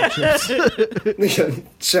relationships.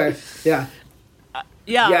 Sure, yeah.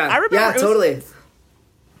 Yeah, I remember. Yeah, totally.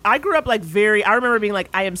 I grew up, like, I remember being like,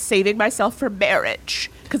 I am saving myself for marriage.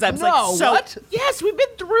 Because I was like, what? Yes, we've been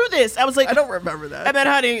through this. I was like, I don't remember that. And then,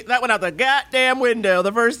 honey, that went out the goddamn window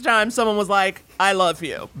the first time someone was like, I love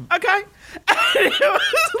you. Okay? And it was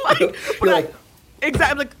like,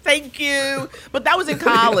 exactly, like, thank you. But that was in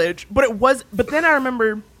college. But then I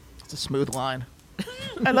remember. It's a smooth line.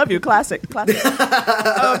 I love you. Classic. But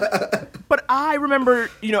I remember,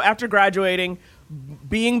 you know, after graduating,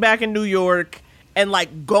 being back in New York and,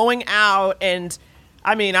 like, going out, and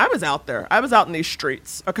I mean, I was out there. I was out in these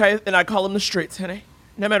streets, okay? And I call them the streets, honey.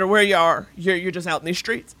 No matter where you are, you're just out in these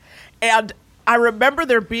streets. And I remember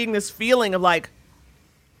there being this feeling of, like,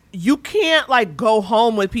 you can't, like, go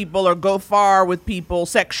home with people or go far with people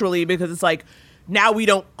sexually, because it's like, now we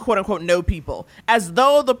don't, quote unquote, know people. As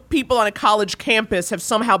though the people on a college campus have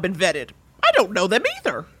somehow been vetted. I don't know them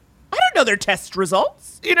either. I don't know their test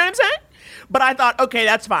results. You know what I'm saying? But I thought, okay,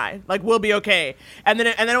 that's fine. Like, we'll be okay. And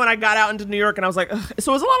then when I got out into New York, and I was like, ugh.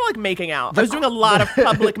 So it was a lot of like making out. I was doing a lot of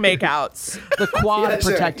public makeouts. The quad Yeah,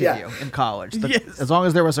 sure, protected yeah. you in college. Yes. As long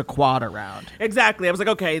as there was a quad around. Exactly. I was like,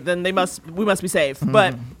 okay, then we must be safe.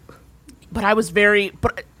 But I was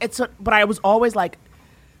but I was always like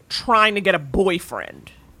trying to get a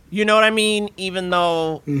boyfriend. You know what I mean? Even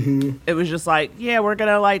though it was just like, yeah, we're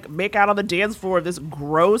gonna like make out on the dance floor of this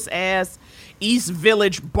gross ass East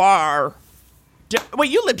Village bar.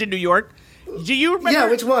 Wait, you lived in New York? Do you remember? Yeah,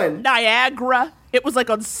 which one? Niagara. It was like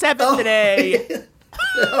on 7th and A.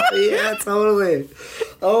 Oh, yeah, totally.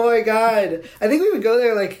 Oh my god, I think we would go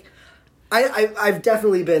there. Like, I've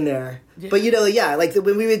definitely been there. But like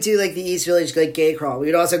when we would do like the East Village like gay crawl, we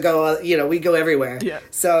would also go. We'd go everywhere. Yeah.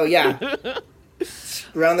 So yeah.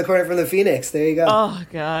 Around the corner from the Phoenix. There you go. Oh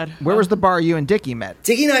God. Where was the bar you and Dickie met?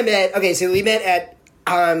 Dickie and I met. Okay, so we met at.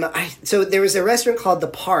 So there was a restaurant called The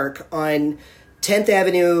Park on 10th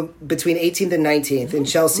Avenue between 18th and 19th in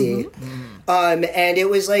Chelsea. And it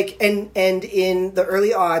was like, and in the early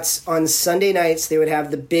aughts on Sunday nights they would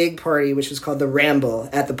have the big party, which was called the Ramble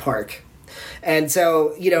at the Park. And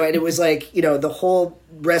so, and it was like, the whole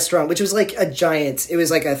restaurant, which was like a giant, it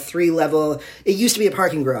was like a 3-level, it used to be a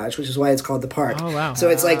parking garage, which is why it's called The Park. Oh, wow. So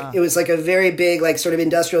it's like, it was like a very big, like sort of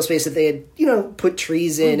industrial space that they had, put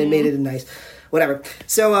trees in and made it a nice, whatever.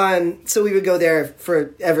 So, so we would go there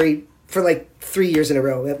for like 3 years in a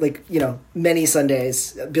row, at like, many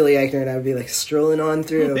Sundays. Billy Eichner and I would be like strolling on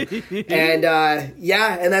through. And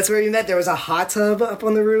and that's where we met. There was a hot tub up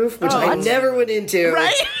on the roof, which I never went into.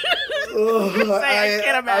 Right? Oh, I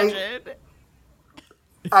can't imagine.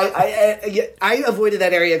 I avoided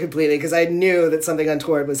that area completely because I knew that something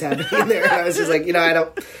untoward was happening there. And I was just like, I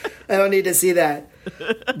don't need to see that.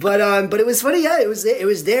 But it was funny. Yeah, it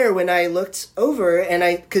was there when I looked over,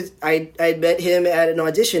 and because I'd met him at an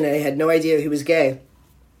audition and I had no idea he was gay,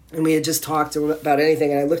 and we had just talked about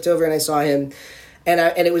anything. And I looked over and I saw him,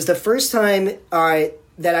 and it was the first time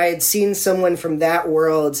that I had seen someone from that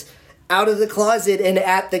world out of the closet and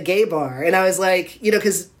at the gay bar. And I was like,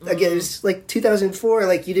 because again, it was like 2004,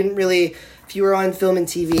 like you didn't really, if you were on film and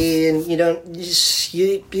TV and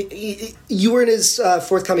you weren't as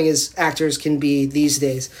forthcoming as actors can be these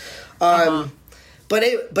days. But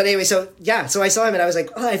anyway, so I saw him and I was like,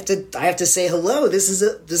 oh, I have to say hello. This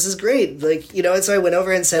is great. Like, and so I went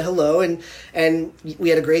over and said hello and we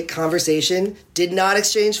had a great conversation. Did not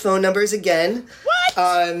exchange phone numbers again. What?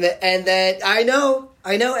 And then I know.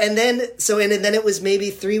 And then it was maybe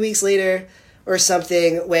 3 weeks later or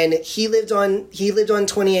something when he lived on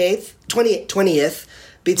 20th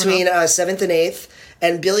between 7th and 8th.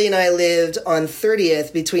 And Billy and I lived on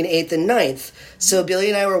 30th between 8th and 9th. So Billy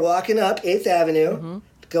and I were walking up 8th Avenue,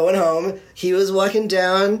 going home. He was walking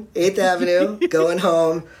down 8th Avenue, going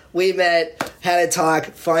home. We met, had a talk,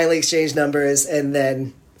 finally exchanged numbers, and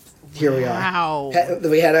then here we are. Wow.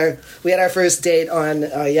 We had our first date on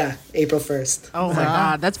April 1st. Oh my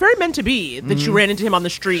God, that's very meant to be that you ran into him on the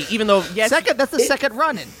street, even though That's the second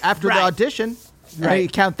run-in after the audition. Right. You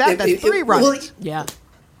count that. That's 3 runs. Well, yeah.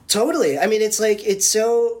 Totally. I mean, it's like, it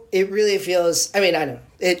really feels, I mean, I don't know.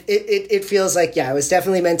 It feels like, it was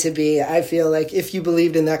definitely meant to be. I feel like if you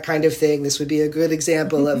believed in that kind of thing, this would be a good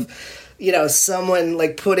example of, someone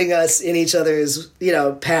like putting us in each other's,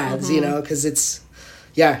 paths, because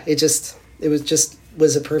it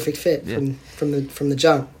was a perfect fit from the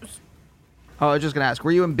jump. Oh, I was just going to ask,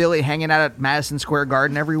 were you and Billy hanging out at Madison Square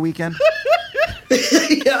Garden every weekend?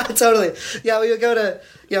 Yeah, totally. Yeah, we would go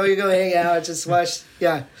hang out, just watch.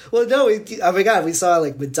 Yeah. Well, no, oh my God, we saw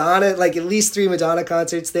like Madonna, like at least 3 Madonna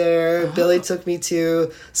concerts there. Billy took me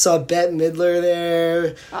saw Bette Midler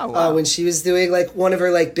there. Oh, wow. When she was doing like one of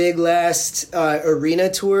her like big last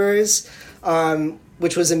arena tours,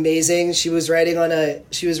 which was amazing. She was riding on a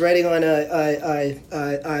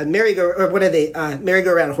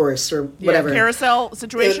merry-go-round horse or whatever. Yeah, carousel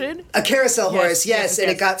situation. A carousel horse, yes, and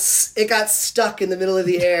it got stuck in the middle of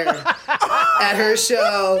the air at her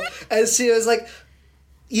show, and she was like,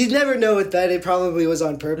 "You never know with that. It probably was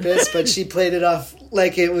on purpose, but she played it off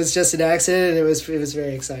like it was just an accident, and it was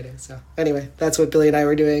very exciting." So anyway, that's what Billy and I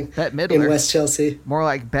were doing Bette Midler. in West Chelsea. More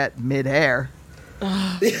like Bette midair.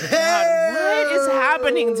 God, what is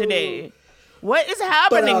happening today? What is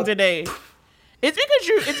happening today? It's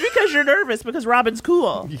because you're nervous because Robin's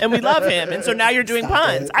cool and we love him, and so now you're doing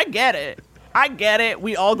puns. I get it.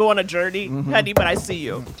 We all go on a journey, honey, but I see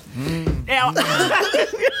you. Now,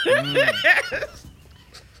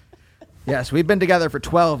 Yes, we've been together for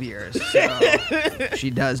 12 years, so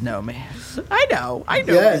she does know me. I know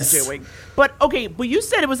what he's doing. But okay, but you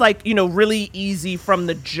said it was like, really easy from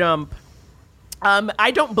the jump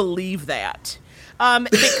I don't believe that.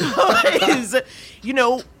 Because,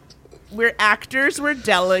 we're actors, we're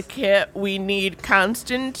delicate, we need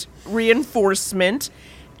constant reinforcement.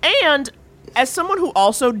 And as someone who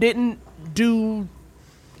also didn't do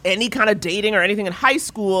any kind of dating or anything in high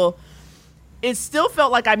school, it still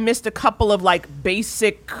felt like I missed a couple of like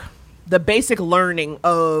basic learning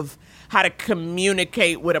of how to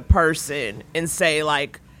communicate with a person and say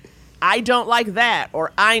like, I don't like that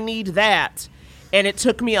or I need that. And it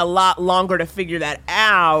took me a lot longer to figure that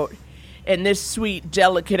out. And this sweet,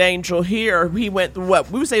 delicate angel here, he went through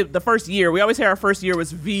what? We would say the first year. We always say our first year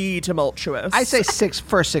was tumultuous. I say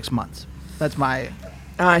first 6 months. That's my...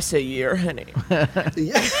 I say year, honey.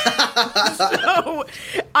 So,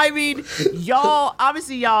 I mean,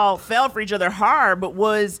 y'all fell for each other hard, but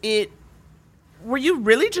were you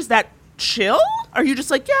really just that chill? Are you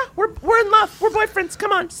just like, yeah, we're in love. We're boyfriends.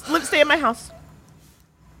 Come on, stay at my house.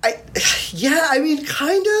 I mean,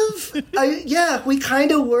 kind of. We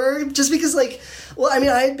kind of were. Just because, I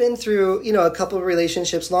had been through, a couple of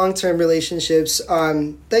relationships, long-term relationships,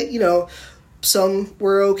 that, some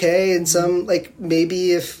were okay, and some,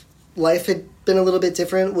 maybe if life had been a little bit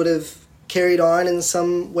different, would have carried on in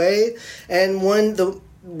some way. And one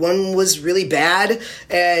was really bad,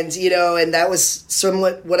 and and that was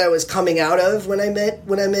somewhat what I was coming out of when I met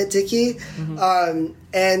Dickie. Mm-hmm.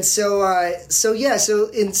 And so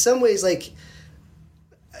in some ways,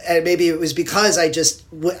 and maybe it was because I had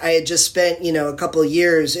just spent a couple of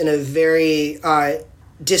years in a very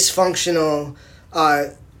dysfunctional,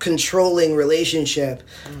 controlling relationship,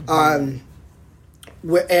 and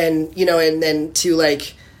then to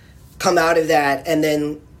come out of that, and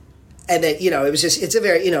then it's a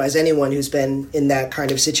very, as anyone who's been in that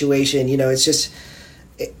kind of situation, it's just,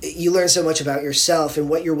 you learn so much about yourself and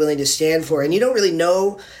what you're willing to stand for. And you don't really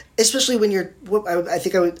know, especially when I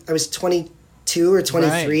think I was 22 or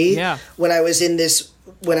 23 right, yeah. when I was in this,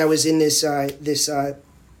 I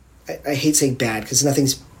hate saying bad because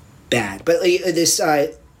nothing's bad, but this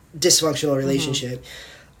dysfunctional relationship.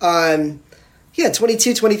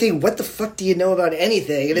 22, 23, what the fuck do you know about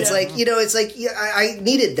anything? And it's I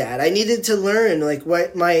needed that. I needed to learn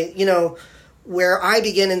what my, where I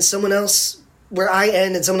begin and someone else, where I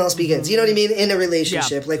end and someone else begins. You know what I mean? In a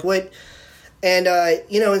relationship. Yeah. And,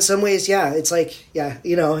 in some ways, it's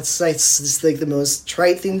the most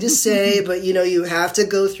trite thing to say, but, you have to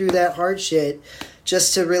go through that hard shit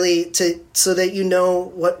just to really, so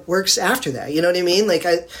that what works after that. You know what I mean?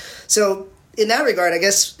 So in that regard, I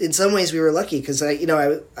guess in some ways we were lucky because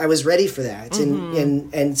I was ready for that,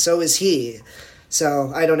 and so was he.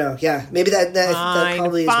 So I don't know. Yeah, maybe that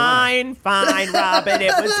probably is why. Fine, Robin.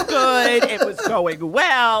 It was good. It was going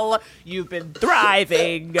well. You've been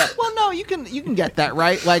thriving. Well, no, you can get that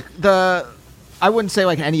right. I wouldn't say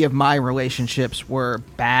any of my relationships were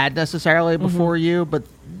bad necessarily before you, but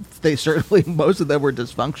they certainly, most of them were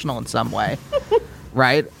dysfunctional in some way,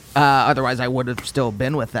 right? Otherwise, I would have still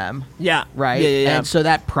been with them. Yeah. Right? Yeah. And so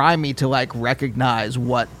that primed me to, recognize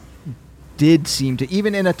what did seem to,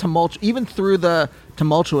 even through the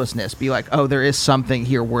tumultuousness, be oh, there is something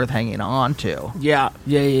here worth hanging on to. Yeah.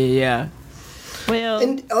 Well,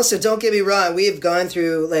 and also, don't get me wrong, we have gone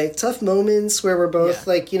through, tough moments where we're both,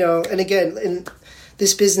 and again,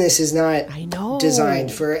 this business is not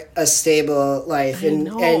designed for a stable life.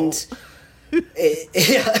 And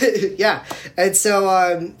yeah, and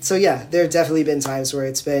so there have definitely been times where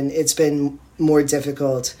it's been more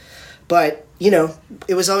difficult, but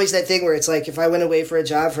it was always that thing where it's if I went away for a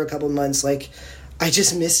job for a couple months, I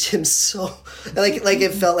just missed him so,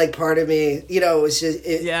 it felt like part of me, it was just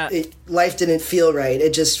life didn't feel right.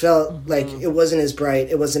 It just felt like it wasn't as bright,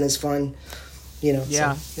 it wasn't as fun,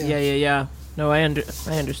 Yeah. No, I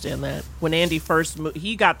understand that. When Andy first moved,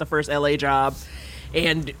 he got the first LA job,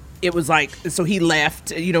 and it was so he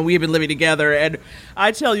left, we had been living together, and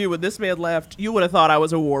I tell you, when this man left, you would have thought I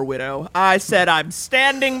was a war widow. I said, I'm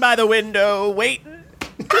standing by the window, waiting.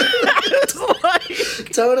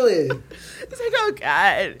 Totally. It's oh,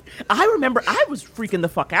 God. I remember I was freaking the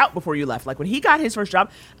fuck out before you left. When he got his first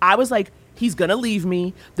job, I was he's gonna leave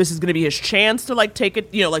me. This is gonna be his chance to take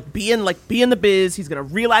it, be in the biz. He's gonna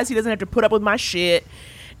realize he doesn't have to put up with my shit,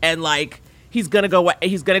 and he's gonna go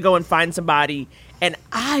and find somebody. And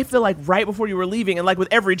I feel right before you were leaving, and with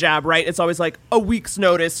every job, right, it's always a week's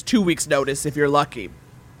notice, 2 weeks notice if you're lucky.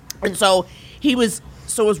 And so it was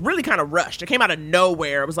really kind of rushed. It came out of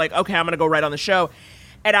nowhere. It was okay, I'm gonna go right on the show.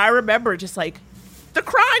 And I remember just the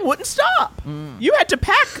crying wouldn't stop. You had to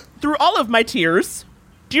pack through all of my tears.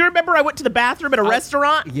 Do you remember I went to the bathroom at a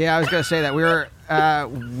restaurant? Yeah, I was going to say that. We were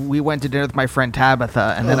we went to dinner with my friend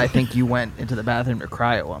Tabitha, and then I think you went into the bathroom to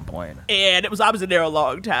cry at one point. And I was in there a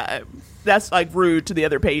long time. That's like rude to the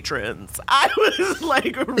other patrons. I was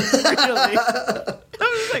like really, I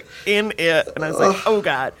was like in it, and I was like, oh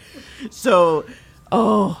God. So,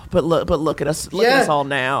 but look at us, look at us all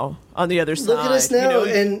now on the other side. Look at us now,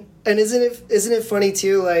 and isn't it funny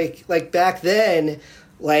too? Like back then.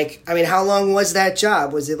 Like, I mean, how long was that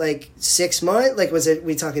job? Was it like 6 months? Like,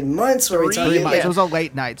 we talking months? Were we talking 3 months? Yeah. It was a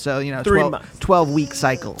late night, so 12-week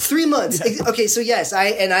cycle. 3 months. Okay, so yes,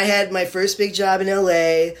 I had my first big job in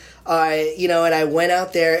LA. And I went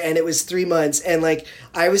out there, and it was 3 months, and like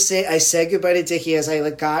I said goodbye to Dickie as I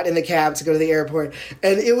like got in the cab to go to the airport,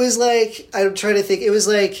 and it was like I'm trying to think. It was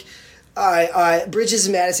like. Bridges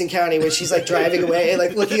in Madison County when she's like driving away and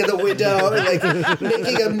like looking at the window and like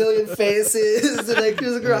making a million faces and like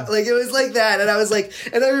there's a girl, like it was like that, and I was like,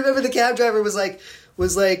 and I remember the cab driver was like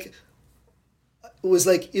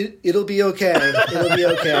it'll be okay,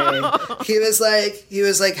 he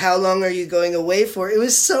was like how long are you going away for? It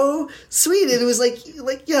was so sweet, and it was like at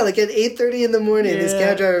 8:30 in the morning this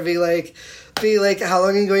cab driver be like, how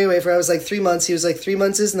long are you going away for? I was like 3 months. He was like 3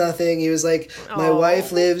 months is nothing. He was like, my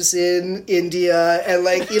wife lives in India, and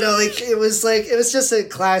like it was just a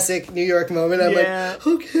classic New York moment. I'm like,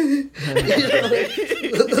 okay.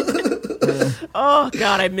 Oh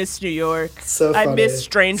God, I miss New York. So funny. I miss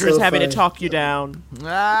strangers having to talk you down.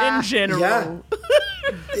 In general. Yeah.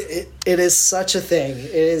 It is such a thing.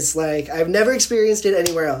 It is like I've never experienced it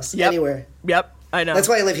anywhere else. Yep. Anywhere. Yep. I know. That's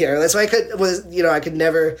why I live here. That's why I could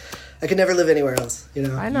never live anywhere else.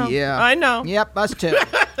 I know. Yeah. I know. Yep, us too.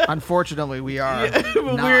 Unfortunately, we are.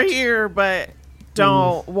 We're here, but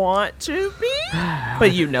don't want to be.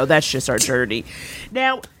 But that's just our journey.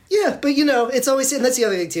 Now. Yeah, but it's always, and that's the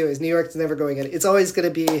other thing too, is New York's never going in. It's always going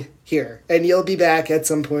to be here, and you'll be back at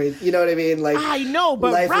some point. You know what I mean? Like I know,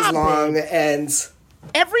 but life Robin, is long, and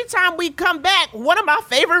every time we come back, one of my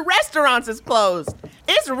favorite restaurants is closed.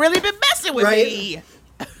 It's really been messing with me.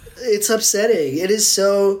 It's upsetting. It is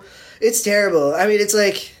so. It's terrible. I mean, it's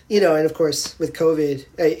like and of course with COVID,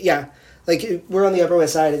 like we're on the Upper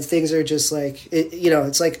West Side, and things are just like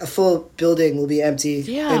it's like a full building will be empty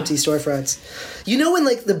storefronts. When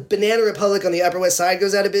like the Banana Republic on the Upper West Side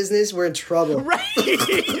goes out of business, we're in trouble. Right.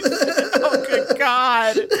 Oh good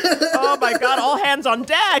God. Oh my God. All hands on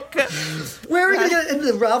deck. Where are we gonna get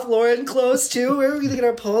the Ralph Lauren clothes too? Where are we gonna get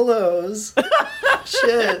our polos?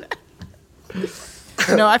 Shit.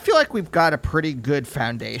 I feel like we've got a pretty good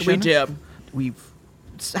foundation. We do. We've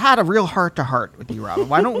had a real heart-to-heart with you, Robin.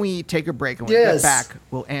 Why don't we take a break, and when we get back,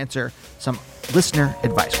 we'll answer some listener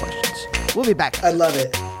advice questions. We'll be back. I love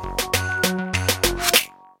it.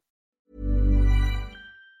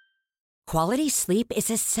 Quality sleep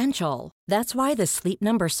is essential. That's why the Sleep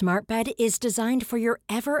Number Smart Bed is designed for your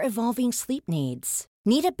ever-evolving sleep needs.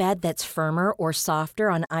 Need a bed that's firmer or softer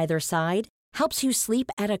on either side? Helps you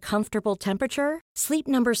sleep at a comfortable temperature? Sleep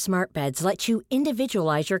Number Smart Beds let you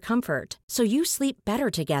individualize your comfort, so you sleep better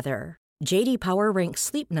together. J.D. Power ranks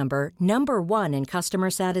Sleep Number number 1 in customer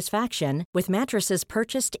satisfaction with mattresses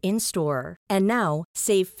purchased in-store. And now,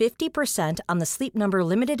 save 50% on the Sleep Number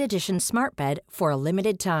Limited Edition Smart Bed for a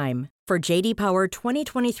limited time. For J.D. Power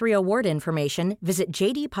 2023 award information, visit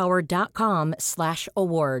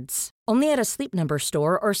jdpower.com/awards. Only at a Sleep Number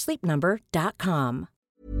store or sleepnumber.com.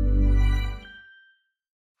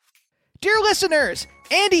 Dear listeners,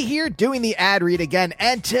 Andy here doing the ad read again,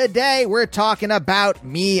 and today we're talking about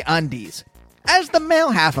MeUndies. As the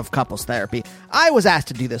male half of Couples Therapy, I was asked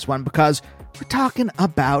to do this one because we're talking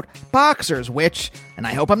about boxers, which, and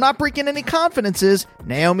I hope I'm not breaking any confidences,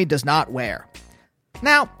 Naomi does not wear.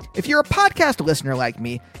 Now, if you're a podcast listener like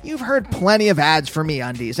me, you've heard plenty of ads for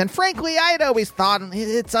MeUndies, and frankly, I had always thought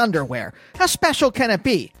it's underwear. How special can it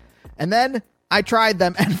be? And then I tried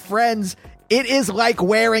them, and friends, it is like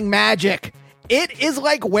wearing magic. It is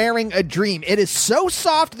like wearing a dream. It is so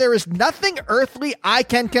soft, there is nothing earthly I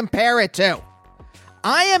can compare it to.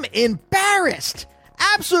 I am embarrassed,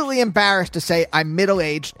 absolutely embarrassed to say I'm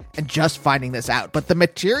middle-aged and just finding this out. But the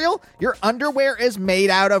material your underwear is made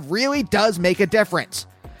out of really does make a difference.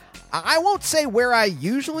 I won't say where I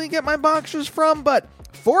usually get my boxers from, but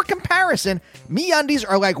for comparison, MeUndies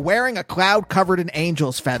are like wearing a cloud covered in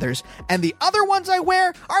angel's feathers, and the other ones I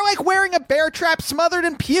wear are like wearing a bear trap smothered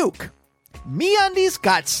in puke. MeUndies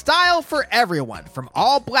got style for everyone, from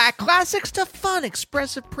all black classics to fun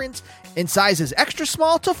expressive prints in sizes extra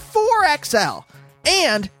small to 4XL.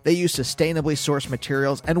 And they use sustainably sourced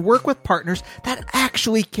materials and work with partners that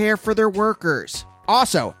actually care for their workers.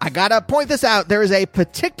 Also, I gotta point this out, there is a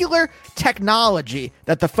particular technology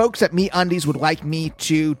that the folks at MeUndies would like me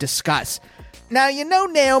to discuss. Now, you know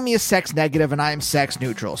Naomi is sex negative and I am sex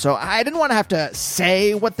neutral, so I didn't want to have to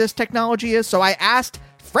say what this technology is, so I asked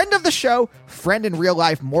friend of the show, friend in real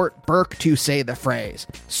life, Mort Burke, to say the phrase.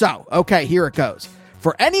 So, okay, here it goes.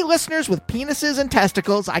 For any listeners with penises and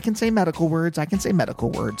testicles, I can say medical words,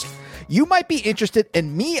 you might be interested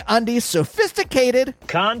in MeUndies sophisticated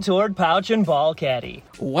contoured pouch and ball caddy.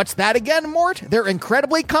 What's that again, Mort? They're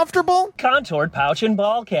incredibly comfortable? Contoured pouch and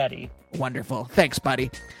ball caddy. Wonderful. Thanks, buddy.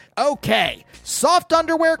 Okay, soft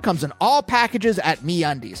underwear comes in all packages at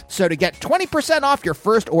MeUndies. So to get 20% off your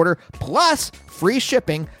first order plus free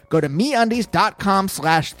shipping, go to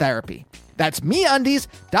MeUndies.com/therapy. That's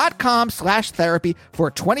MeUndies.com/therapy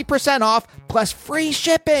for 20% off plus free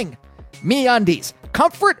shipping. MeUndies,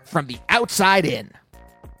 comfort from the outside in.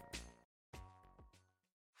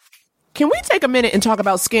 Can we take a minute and talk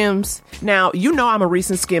about Skims? Now, you know I'm a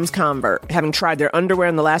recent Skims convert, having tried their underwear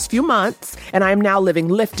in the last few months, and I am now living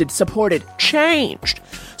lifted, supported, changed.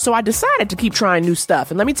 So I decided to keep trying new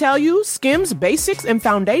stuff. And let me tell you, Skims basics and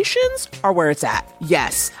foundations are where it's at.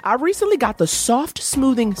 Yes, I recently got the Soft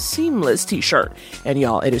Smoothing Seamless t-shirt. And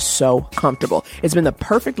y'all, it is so comfortable. It's been the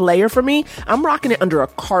perfect layer for me. I'm rocking it under a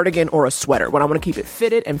cardigan or a sweater when I want to keep it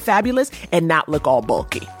fitted and fabulous and not look all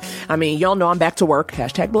bulky. I mean, y'all know I'm back to work,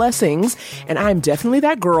 #blessings, and I'm definitely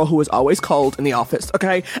that girl who is always cold in the office,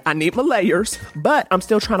 okay? I need my layers, but I'm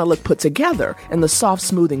still trying to look put together, and the Soft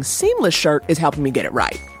Smoothing Seamless shirt is helping me get it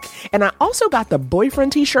right. And I also got the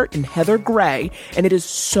boyfriend t-shirt in heather gray, and it is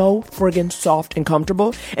so friggin' soft and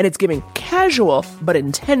comfortable, and it's giving casual but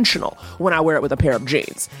intentional when I wear it with a pair of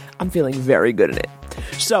jeans. I'm feeling very good in it.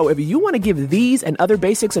 So if you want to give these and other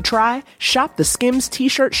basics a try, shop the Skims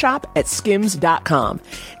t-shirt shop at skims.com.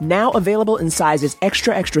 Now available in sizes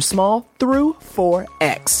extra, extra small through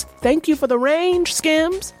 4X. Thank you for the range,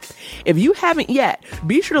 Skims. If you haven't yet,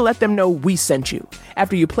 be sure to let them know we sent you.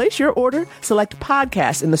 After you place your order, select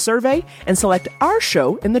podcast in the survey and select our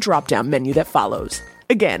show in the drop-down menu that follows.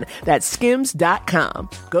 Again, that's skims.com.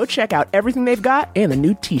 Go check out everything they've got and the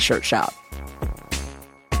new t-shirt shop.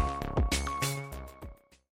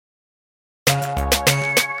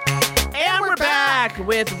 And we're back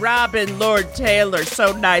with Robin Lord Taylor.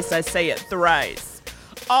 So nice I say it thrice.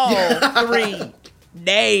 All three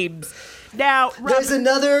names. Now, there's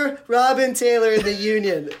another Robin Taylor in the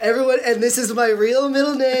Union. Everyone, and this is my real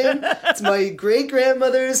middle name. It's my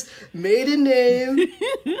great-grandmother's maiden name.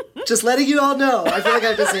 Just letting you all know. I feel like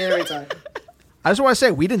I have to say it every time. I just want to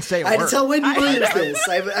say, we didn't say a word. I had to tell Wendy Williams this.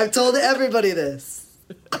 I've told everybody this.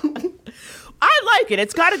 I like it.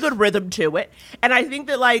 It's got a good rhythm to it. And I think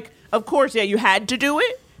that, like, of course, yeah, you had to do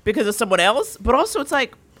it because of someone else. But also, it's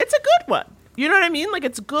like, it's a good one. You know what I mean? Like,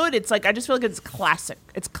 it's good. It's like, I just feel like it's classic.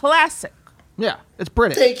 It's classic. Yeah, it's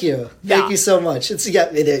British. Thank you. Thank you so much. It is.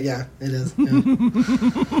 Yeah.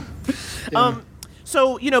 Yeah.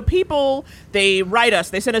 So, you know, people, they write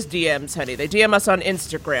us. They send us DMs, honey. They DM us on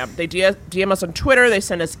Instagram. They DM us on Twitter. They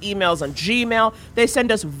send us emails on Gmail. They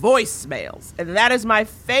send us voicemails. And that is my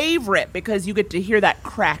favorite because you get to hear that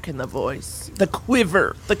crack in the voice, the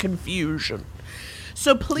quiver, the confusion.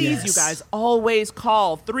 So please, you guys, always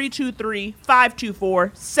call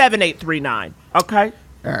 323-524-7839. Okay?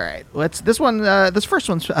 All right. This first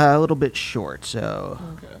one's a little bit short, so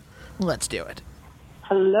let's do it.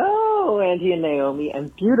 Hello, Andy and Naomi,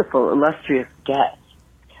 and beautiful, illustrious guests.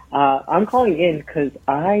 I'm calling in because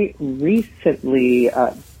I recently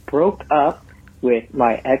broke up with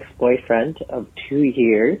my ex-boyfriend of 2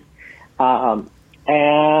 years, and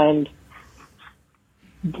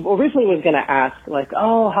originally was going to ask, like,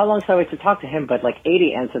 oh, how long should I wait to talk to him? But, like,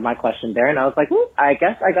 80 answered my question there, and I was like, well, I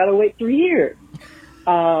guess I got to wait 3 years.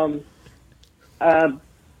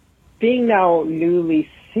 Being now newly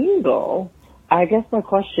single, I guess my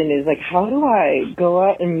question is, like, how do I go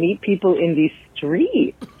out and meet people in the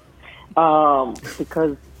street?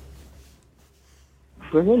 Because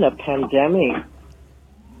we're in a pandemic,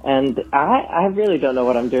 and I really don't know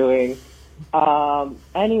what I'm doing.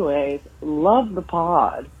 Anyways, love the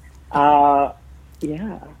pod. Yeah.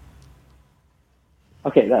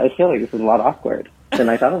 Okay, I feel like this is a lot awkward than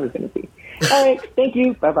I thought it was going to be. All right, thank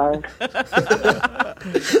you. Bye-bye.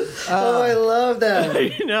 Oh, I love that.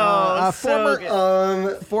 I know.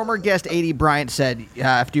 Former guest 80 Bryant said,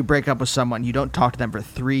 after you break up with someone, you don't talk to them for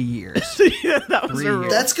 3 years. Yeah, that was 3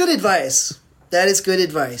 years. That's good advice. That is good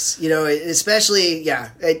advice. You know, especially, yeah.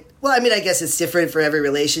 Well, I mean, I guess it's different for every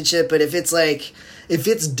relationship, but if it's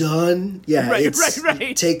done, yeah. Right.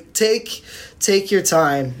 Take your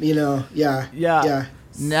time, you know, yeah.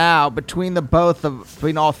 Now, between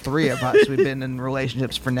all three of us, we've been in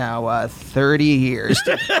relationships for now 30 years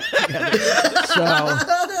together. So,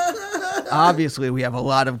 Obviously, we have a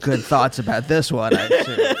lot of good thoughts about this one. I'd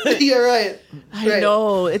say. You're right. I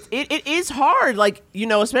know it is hard, like, you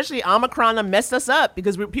know, especially Omicron messed us up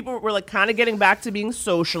because people were like kind of getting back to being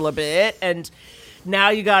social a bit, and now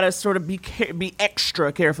you gotta sort of be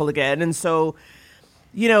extra careful again. And so,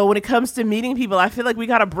 you know, when it comes to meeting people, I feel like we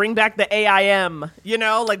gotta bring back the AIM, you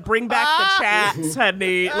know, like bring back the chats,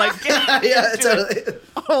 honey, like Yeah, totally.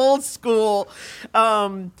 old school,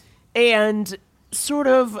 and sort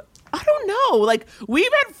of, I don't know, like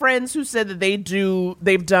we've had friends who said that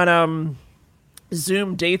they've done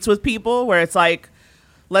Zoom dates with people where it's like,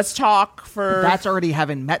 let's talk for. That's already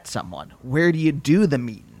having met someone. Where do you do the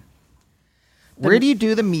meeting? Where do you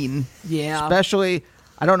do the meeting? Yeah. Especially,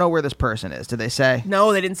 I don't know where this person is. Did they say?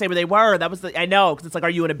 No, they didn't say where they were. That was I know, because it's like, are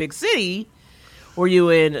you in a big city, or are you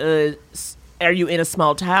in a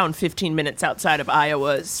small town 15 minutes outside of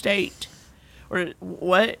Iowa State? Or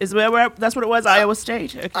what is where that's what it was, Iowa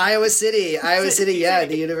State. Okay. Iowa City, yeah,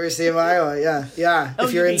 the University of Iowa, yeah. Oh,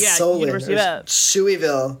 if you're in Solon or University of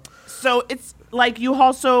Shoeyville. So it's like you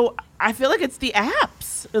also, I feel like it's the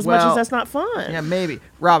apps as much as that's not fun. Yeah, maybe.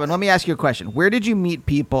 Robin, let me ask you a question. Where did you meet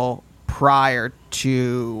people prior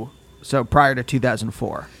to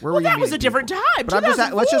 2004? Where were you that was meeting a different people? time. But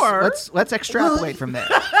 2004. let's extrapolate from there.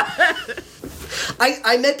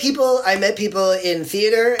 I met people in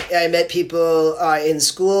theater, I met people in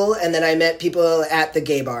school, and then I met people at the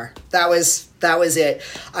gay bar. That was it.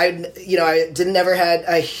 I never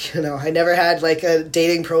had like a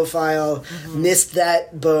dating profile. Missed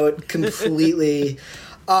that boat completely.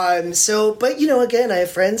 But again, I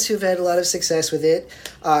have friends who've had a lot of success with it.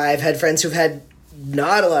 I've had friends who've had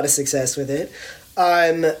not a lot of success with it.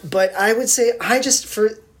 But I would say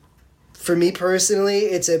for me personally,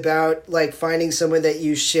 it's about like finding someone that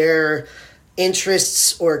you share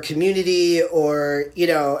interests or community, or,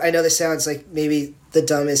 I know this sounds like maybe the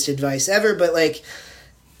dumbest advice ever, but like,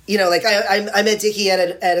 I met Dickie at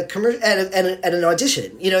an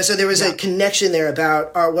audition, so there was a connection there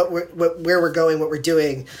about where we're going, what we're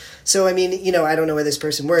doing. So, I mean, I don't know where this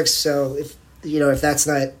person works. So if that's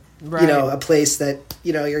not, a place that,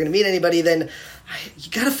 you're going to meet anybody, then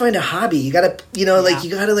you got to find a hobby. You got to, you got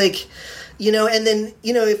to and then,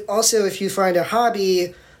 if you find a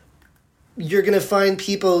hobby, you're going to find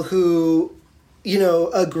people who,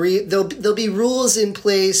 agree. There'll be rules in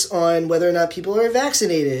place on whether or not people are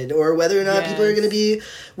vaccinated, or whether or not people are going to be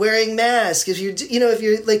wearing masks. If you're,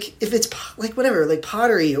 if it's like whatever, like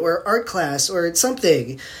pottery or art class or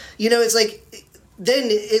something, it's like, then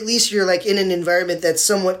at least you're like in an environment that's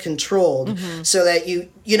somewhat controlled, so that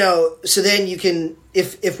so then you can,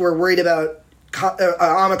 if we're worried about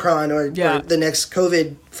Omicron or the next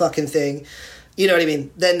COVID fucking thing, you know what I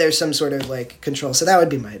mean? Then there's some sort of like control. So that would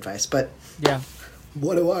be my advice. But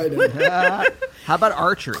what do I know? How about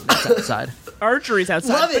archery? That's outside. Archery's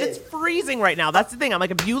outside, Love but it. it's freezing right now. That's the thing. I'm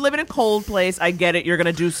like, if you live in a cold place, I get it. You're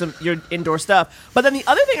gonna do your indoor stuff. But then the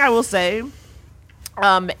other thing I will say,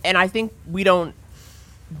 and I think we don't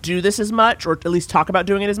do this as much, or at least talk about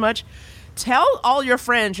doing it as much. Tell all your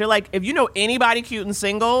friends, you're like, if you know anybody cute and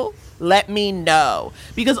single, let me know.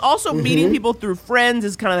 Because also meeting people through friends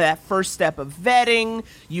is kind of that first step of vetting.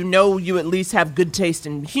 You at least have good taste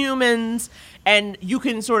in humans. And you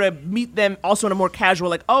can sort of meet them also in a more casual,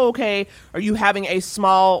 like, oh, okay, are you having a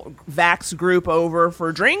small vax group over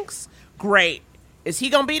for drinks? Great. Is he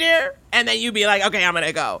going to be there? And then you be like, okay, I'm going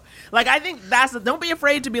to go. Like, I think don't be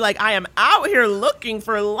afraid to be like, I am out here looking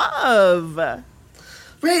for love.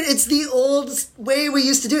 Right, it's the old way we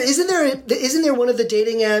used to do it. Isn't there one of the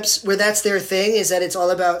dating apps where that's their thing, is that it's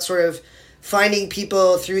all about sort of finding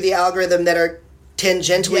people through the algorithm that are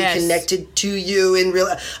tangentially connected to you in real.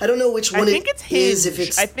 I don't know which one I think it's Hinge.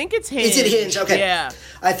 I think it's Hinge. Is it Hinge? Okay. Yeah.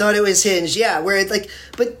 I thought it was Hinge. Yeah, where it's like,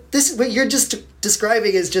 but this what you're just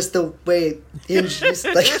describing is just the way Hinge is,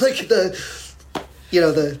 like the.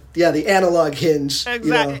 The analog Hinge.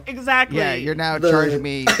 Exactly. Yeah, you're now charging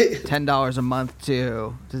me $10 a month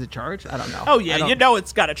to. Does it charge? I don't know. Oh yeah,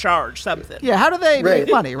 it's got to charge something. Yeah, how do they make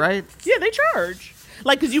money? Right? Yeah, they charge.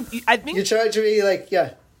 Like, because I think you're charging me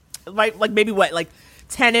like maybe what, like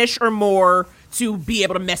 10-ish or more to be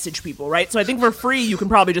able to message people, right? So I think for free you can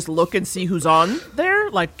probably just look and see who's on there,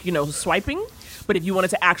 like swiping. But if you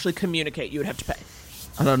wanted to actually communicate, you would have to pay.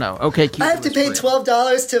 I don't know. Okay, I have to pay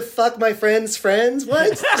 $12 to fuck my friend's friends?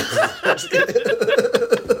 What?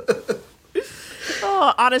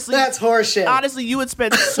 Oh, honestly, that's horseshit. Honestly, you would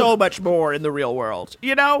spend so much more in the real world.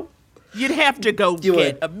 You'd have to go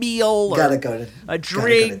get a meal, or a drink, gotta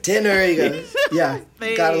go to dinner. You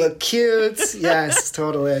gotta look cute. Yes,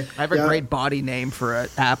 totally. I have a great body name for an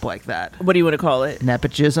app like that. What do you want to call it?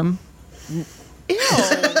 Nepotism. Ew.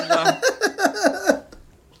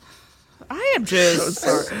 am just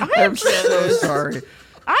sorry. I am so sorry.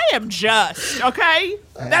 I am just, okay?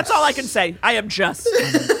 That's all I can say. I am just.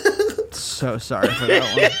 So sorry for that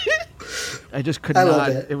one. I just could I not. love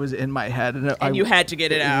it. It was in my head, And you had to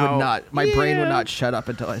get it out. Would not. My brain would not shut up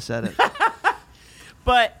until I said it.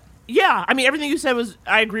 But yeah, I mean, everything you said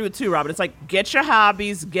I agree with too, Robin. It's like, get your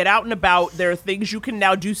hobbies, get out and about. There are things you can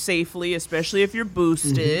now do safely, especially if you're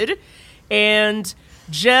boosted. And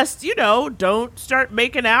just, don't start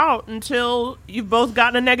making out until you've both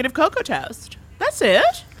gotten a negative Coco test. That's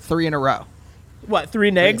it. 3 in a row. What, 3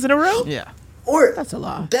 negs in a row? Yeah. Or that's a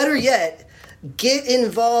lot. Better yet, get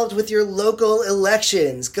involved with your local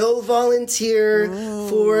elections. Go volunteer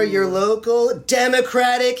for your local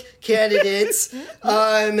Democratic candidates.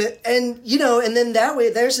 And then that way,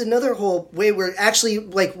 there's another whole way where actually,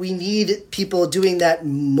 we need people doing that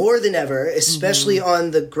more than ever, especially on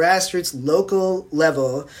the grassroots local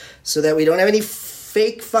level, so that we don't have any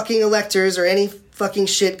fake fucking electors or any fucking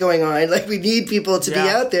shit going on. We need people to be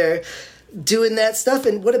out there doing that stuff.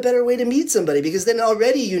 And what a better way to meet somebody, because then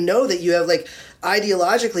already that you have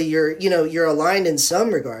ideologically you're aligned in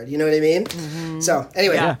some regard, you know what I mean? So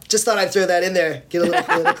anyway, just thought I'd throw that in there, get a little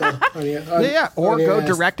political or go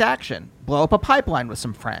direct action, blow up a pipeline with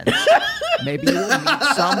some friends. Maybe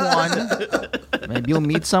you'll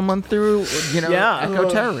meet someone through eco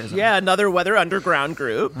terrorism. Another Weather Underground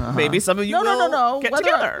group. Maybe some of you will get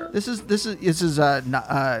together. This is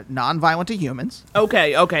non-violent to humans.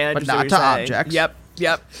 Okay, but not to objects. Yep.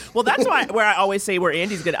 Well, that's where I always say where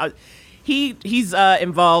Andy's good. He's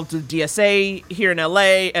involved with DSA here in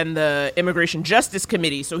LA and the Immigration Justice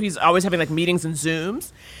Committee, so he's always having meetings and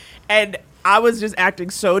Zooms. And I was just acting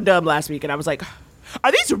so dumb last week, and I was like,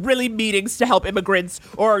 are these really meetings to help immigrants,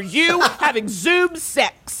 or are you having Zoom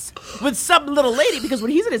sex with some little lady? Because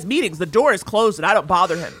when he's in his meetings, the door is closed and I don't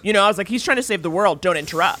bother him. I was like, he's trying to save the world. Don't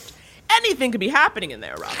interrupt. Anything could be happening in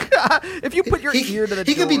there, Rob. If you put your ear to the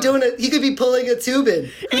door. He could be doing it. He could be pulling a tube in.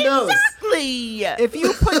 Who knows? Exactly. If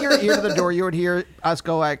you put your ear to the door, you would hear us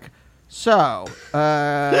go like, so,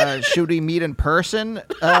 should we meet in person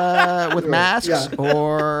with masks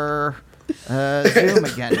or Zoom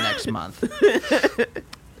again next month?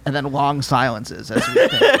 And then long silences as we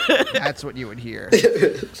think. That's what you would hear.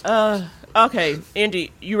 Okay,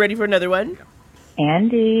 Andy, you ready for another one?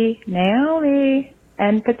 Andy, Naomi,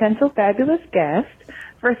 and potential fabulous guest.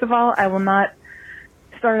 First of all, I will not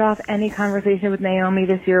start off any conversation with Naomi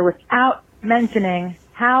this year without mentioning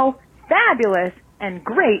how fabulous and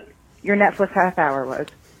great your Netflix half hour was.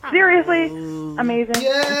 Seriously, amazing.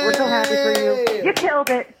 Yay! We're so happy for you. You killed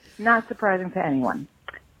it. Not surprising to anyone.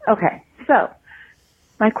 Okay, so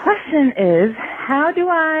my question is, how do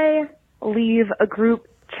I leave a group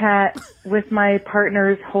chat with my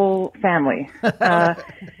partner's whole family?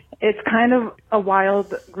 It's kind of a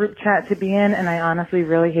wild group chat to be in, and I honestly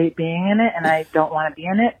really hate being in it, and I don't want to be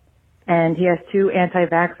in it. And he has 2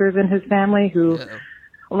 anti-vaxxers in his family who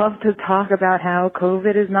love to talk about how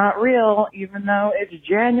COVID is not real, even though it's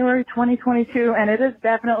January 2022, and it is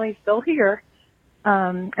definitely still here.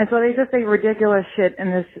 And so they just say ridiculous shit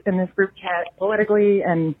in this group chat, politically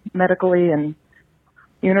and medically and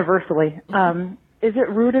universally. Is it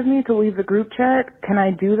rude of me to leave the group chat? Can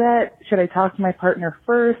I do that? Should I talk to my partner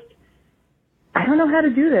first? I don't know how to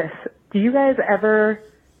do this. Do you guys ever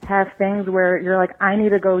have things where you're like, I need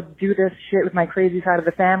to go do this shit with my crazy side of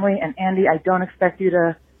the family, and Andy, I don't expect you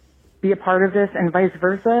to be a part of this, and vice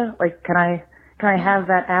versa? Can I have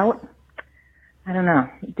that out? I don't know.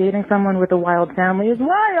 Dating someone with a wild family is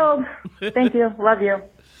wild. Thank you. Love you.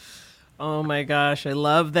 Oh my gosh, I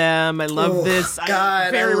love them. I love this.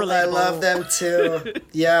 God, I love them too.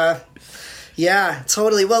 Yeah,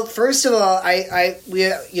 totally. Well, first of all, I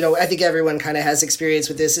think everyone kind of has experience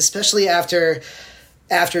with this, especially after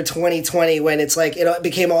 2020, when it's it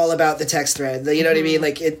became all about the text thread. You know what I mean?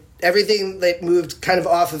 Everything moved kind of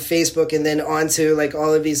off of Facebook and then onto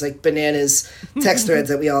all of these bananas text threads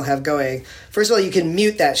that we all have going. First of all, you can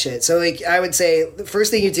mute that shit. So I would say the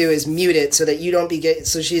first thing you do is mute it so that you don't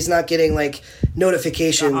so she's not getting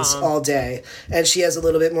notifications all day, and she has a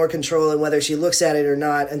little bit more control in whether she looks at it or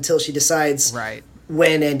not until she decides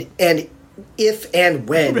when and if and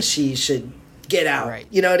when she should get out. Right.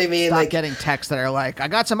 You know what I mean? Stop getting texts that are I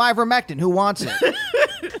got some ivermectin. Who wants it?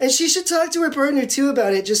 And she should talk to her partner too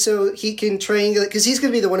about it, just so he can triangulate, because he's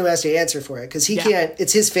going to be the one who has to answer for it, because he can't.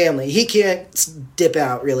 It's his family. He can't dip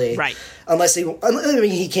out really, right? Unless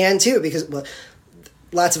he can too, because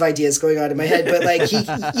lots of ideas going on in my head, but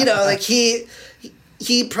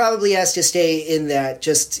he probably has to stay in that,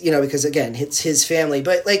 just because again it's his family,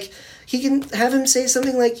 but he can have him say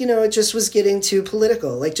something it just was getting too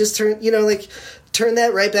political. Just turn, turn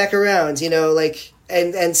that right back around, you know, like,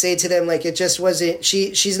 and say to them, like, it just wasn't,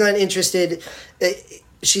 she's not interested,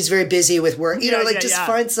 she's very busy with work, you know, like,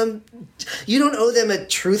 find some, you don't owe them a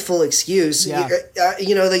truthful excuse, you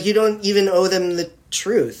know, like, you don't even owe them the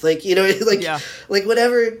truth, like, you know, like, like,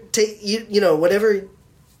 whatever, you know, whatever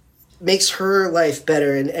makes her life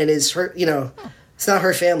better and is her, you know, it's not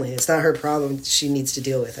her family. It's not her problem she needs to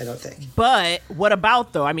deal with, I don't think. But what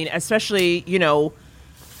about, though? I mean, especially, you know,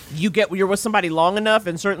 you're with somebody long enough,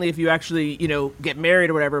 and certainly if you actually, you know, get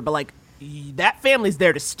married or whatever, but, like, that family's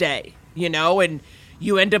there to stay, you know, and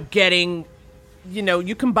you end up getting, you know,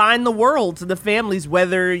 you combine the worlds of the families,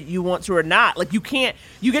 whether you want to or not. Like, you get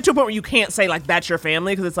to a point where you can't say, like, that's your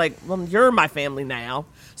family, because it's like, well, you're my family now.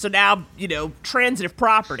 So now, you know, transitive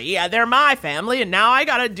property, yeah, they're my family, and now I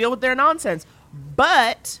got to deal with their nonsense.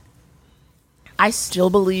 But I still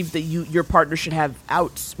believe that your partner should have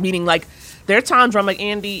outs, meaning, like, there are times where I'm like,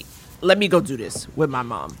 Andy, let me go do this with my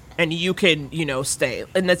mom, and you can, you know, stay.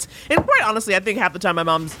 And quite honestly, I think half the time my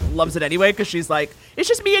mom loves it anyway, because she's like, it's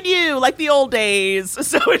just me and you, like the old days.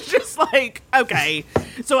 So it's just like, okay.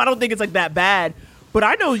 So I don't think it's like that bad. But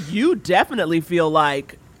I know you definitely feel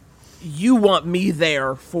like you want me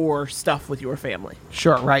there for stuff with your family.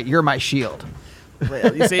 Sure, right. You're my shield.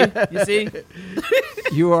 Well, you see?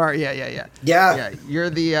 You are, yeah. You're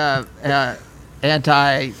the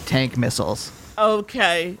anti-tank missiles.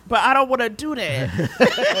 Okay, but I don't want to do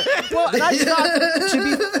that. Well, that's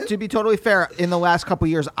not, to be totally fair, in the last couple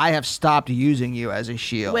of years, I have stopped using you as a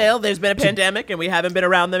shield. Well, there's been a pandemic, and we haven't been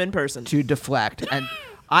around them in person. To deflect. And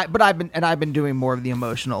I've been doing more of the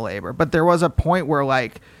emotional labor. But there was a point where,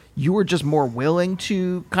 like, you were just more willing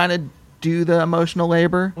to kind of do the emotional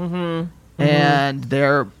labor. Mm-hmm. And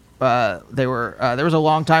there was a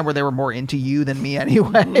long time where they were more into you than me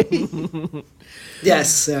anyway.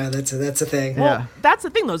 Yes, that's a thing. Well, that's the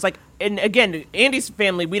thing, though. It's like, and again, Andy's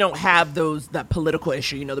family, we don't have that political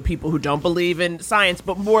issue, you know, the people who don't believe in science,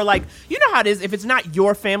 but more like, you know how it is, if it's not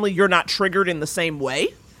your family, you're not triggered in the same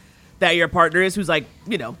way that your partner is, who's, like,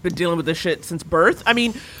 you know, been dealing with this shit since birth. I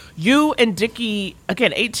mean, you and Dickie,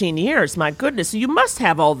 again, 18 years, my goodness. So you must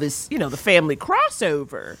have all this, you know, the family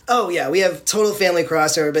crossover. Oh, yeah, we have total family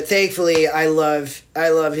crossover, but thankfully I love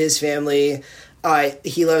his family.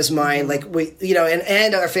 He loves mine. Like, we, you know,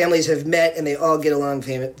 and our families have met and they all get along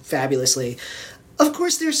fabulously. Of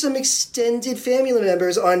course, there's some extended family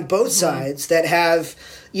members on both sides that have,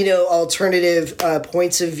 you know, alternative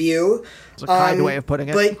points of view. It's a kind way of putting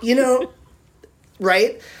it. But, you know,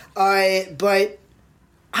 right? But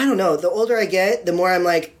I don't know. The older I get, the more I'm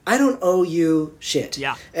like, I don't owe you shit.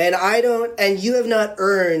 Yeah. And you have not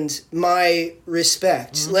earned my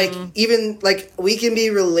respect. Mm-hmm. Like, even, like, we can be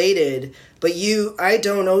related, but I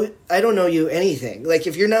don't owe you anything. Like,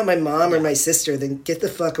 if you're not my mom or my sister, then get the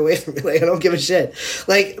fuck away from me. Like, I don't give a shit.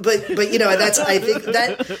 Like, but you know, I think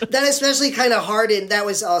that especially kind of hardened. That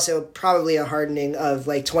was also probably a hardening of,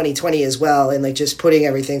 like, 2020 as well. And, like, just putting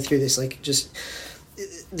everything through this, like, just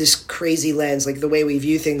this crazy lens. Like, the way we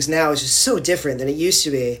view things now is just so different than it used to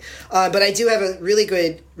be. But I do have a really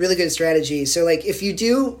good strategy. So, like, if you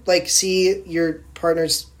do, like, see your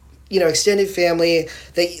partner's, you know, extended family,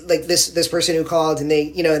 they, like, this person who called, and they,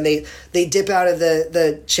 you know, and they dip out of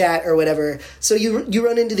the chat or whatever. So you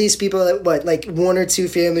run into these people at like 1 or 2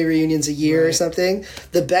 family reunions a year or something.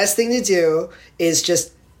 The best thing to do is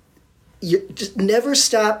just never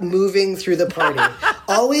stop moving through the party.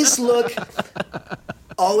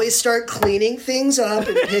 Always start cleaning things up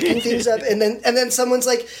and picking things up, and then someone's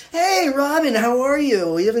like, "Hey, Robin, how are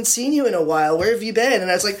you? We haven't seen you in a while. Where have you been?"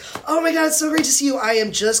 And I was like, "Oh my God, it's so great to see you. I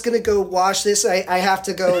am just gonna go wash this. I have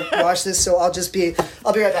to go wash this, so I'll be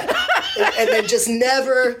right back." And then just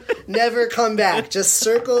never come back. Just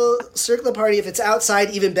circle the party. If it's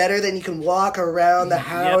outside, even better. Then you can walk around the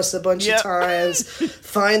house a bunch of times.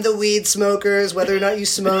 Find the weed smokers, whether or not you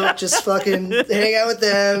smoke. Just fucking hang out with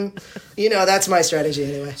them. You know, that's my strategy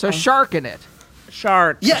anyway. So sharking it.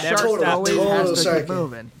 Shark. Yeah, totally. Always has to keep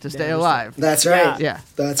moving to stay alive. That's right. Yeah.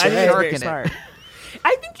 That's right. Sharking it.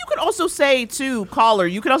 I think you could also say, too, caller,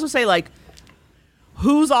 you could also say, like,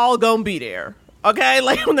 who's all gonna be there? Okay?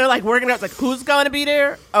 Like, when they're, like, working out, it's like, who's gonna be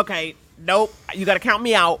there? Okay, nope, you gotta count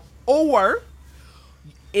me out. Or,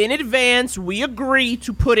 in advance, we agree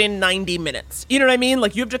to put in 90 minutes. You know what I mean?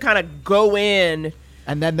 Like, you have to kind of go in.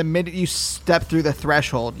 And then the minute you step through the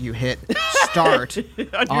threshold, you hit start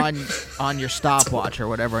on your stopwatch or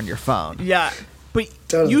whatever on your phone. Yeah, but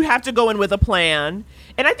you have to go in with a plan.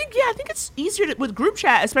 And I think it's easier with group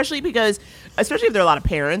chat, especially if there are a lot of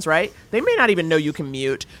parents, right? They may not even know you can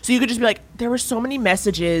mute. So you could just be like, there were so many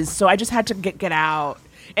messages, so I just had to get out.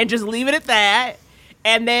 And just leave it at that.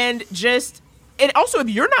 And then just and also if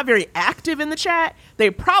you're not very active in the chat, they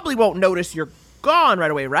probably won't notice you're gone right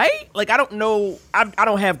away, right? Like, I don't know. I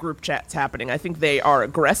don't have group chats happening. I think they are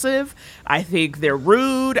aggressive. I think they're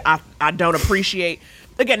rude. I don't appreciate,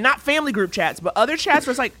 again, not family group chats, but other chats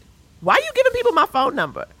where it's like, why are you giving people my phone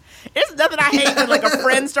number? It's nothing I hate than like a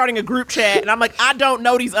friend starting a group chat and I'm like, I don't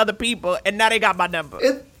know these other people and now they got my number.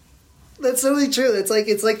 That's totally true. It's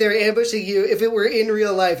like they're ambushing you. If it were in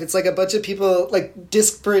real life, it's like a bunch of people, like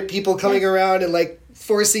disparate people coming around and like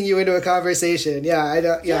forcing you into a conversation. Yeah, I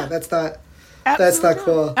don't. Yeah, that's not. That's not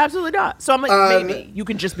cool. Absolutely not. So I'm like, maybe you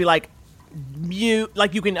can just be like mute,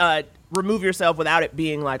 like you can remove yourself without it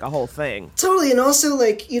being like a whole thing. Totally, and also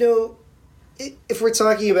like, you know, if we're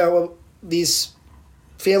talking about these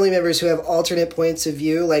family members who have alternate points of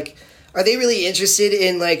view, like, are they really interested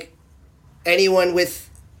in like anyone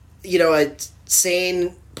with, you know, a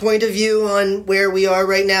sane point of view on where we are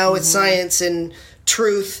right now with science and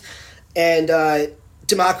truth and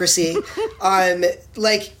democracy?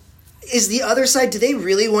 Like, is the other side, do they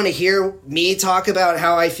really want to hear me talk about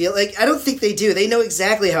how I feel? Like, I don't think they do. They know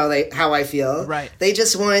exactly how I feel. Right. They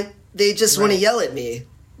just want to yell at me.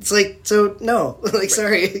 It's like, so no, like,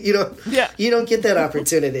 sorry, you don't get that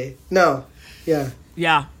opportunity. No.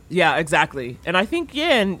 Yeah, exactly. And I think,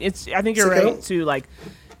 I think you're right to like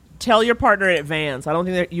tell your partner in advance. I don't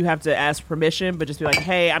think that you have to ask permission, but just be like,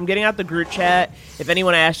 hey, I'm getting out the group chat. If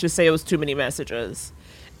anyone asks, just say it was too many messages.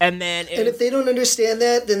 And then if they don't understand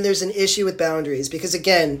that, then there's an issue with boundaries. Because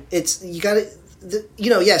again, yes,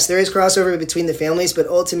 there is crossover between the families, but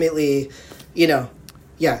ultimately, everyone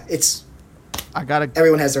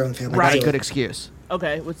has their own family. I got a good excuse.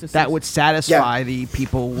 Okay, what's this? That would satisfy the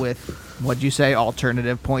people with, what'd you say,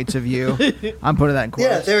 alternative points of view? I'm putting that in quotes.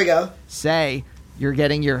 Yeah, there we go. Say, you're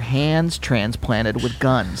getting your hands transplanted with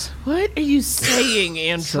guns. What are you saying,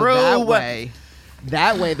 Andrew? So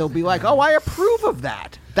that way they'll be like, oh, I approve of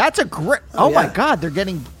that. That's a great. My God, they're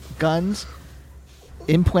getting guns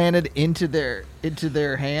implanted into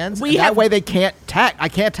their hands. That way they can't text. I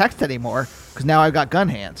can't text anymore because now I've got gun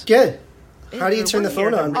hands. Good. How do you turn the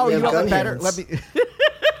phone on? Oh, you have better. Let me.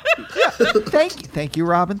 Thank you,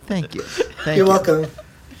 Robin. Thank you. You're welcome. Do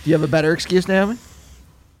you have a better excuse, Naomi?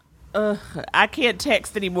 I can't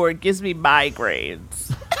text anymore. It gives me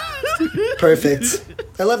migraines. Perfect.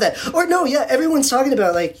 I love that. Or no, yeah, everyone's talking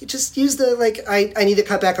about like just use the like I need to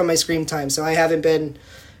cut back on my screen time, so I haven't been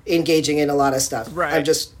engaging in a lot of stuff. Right. I'm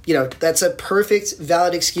just, that's a perfect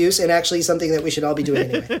valid excuse and actually something that we should all be doing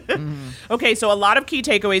anyway. Okay, so a lot of key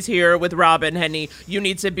takeaways here with Robin, Henny. You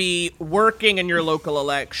need to be working in your local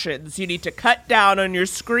elections. You need to cut down on your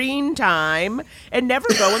screen time and never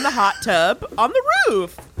go in the hot tub on the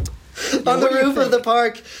roof. On the roof of the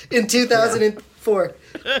park in 2004.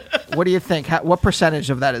 What do you think? What percentage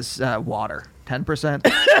of that is water? 10%?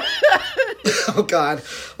 Oh, God.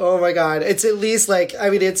 Oh, my God. It's at least I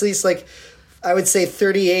would say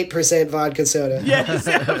 38% vodka soda. Yes,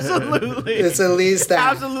 absolutely. It's at least that.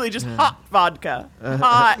 Absolutely. Just hot vodka.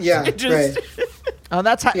 Hot. Yeah, right. Oh,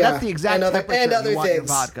 that's the exact and other you want things. Your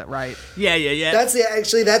vodka, right? Yeah. That's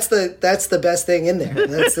the best thing in there.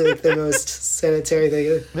 That's the most sanitary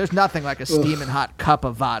thing. There's nothing like a steaming hot cup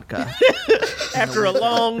of vodka after a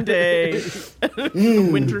long day,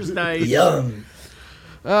 winter's night. Yum.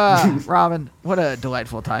 Robin, what a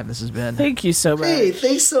delightful time this has been. Thank you so much. Hey,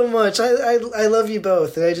 thanks so much. I love you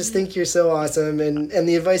both, and I just think you're so awesome, and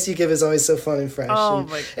the advice you give is always so fun and fresh. Oh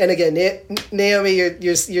my! And again, Naomi,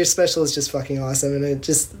 your special is just fucking awesome, and it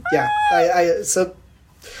just I so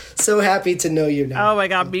happy to know you now. Oh my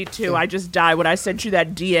God, me too. I just died when I sent you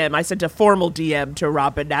that DM. I sent a formal DM to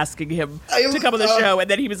Robin asking him to come on the show, and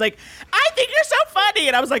then he was like, "I think you're so funny,"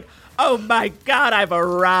 and I was like, "Oh my God, I've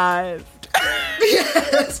arrived."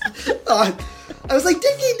 Yes. I was like,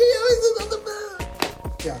 Dickie, on the moon.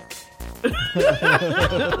 Yeah.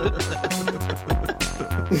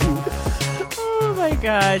 Oh my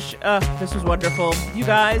gosh. This was wonderful. You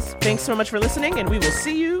guys, thanks so much for listening, and we will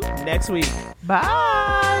see you next week.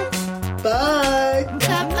 Bye. Bye.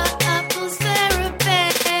 Couples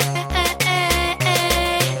therapy.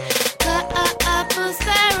 Couples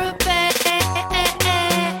therapy.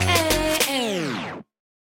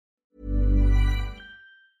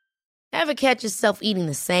 Ever catch yourself eating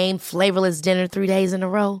the same flavorless dinner 3 days in a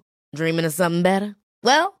row? Dreaming of something better?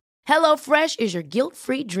 Well, HelloFresh is your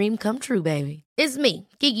guilt-free dream come true, baby. It's me,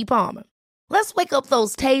 Keke Palmer. Let's wake up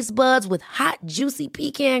those taste buds with hot, juicy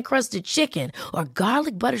pecan-crusted chicken or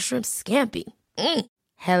garlic butter shrimp scampi.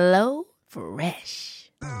 Hello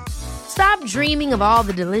Fresh. Stop dreaming of all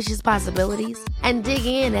the delicious possibilities and dig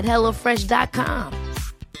in at HelloFresh.com.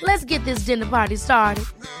 Let's get this dinner party started.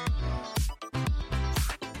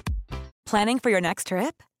 Planning for your next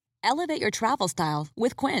trip? Elevate your travel style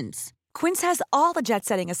with Quince. Quince has all the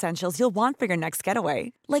jet-setting essentials you'll want for your next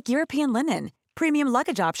getaway, like European linen, premium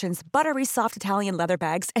luggage options, buttery soft Italian leather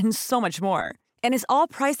bags, and so much more. And is all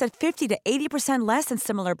priced at 50 to 80% less than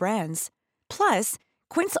similar brands. Plus,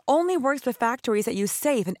 Quince only works with factories that use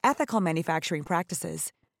safe and ethical manufacturing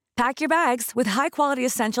practices. Pack your bags with high-quality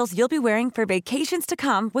essentials you'll be wearing for vacations to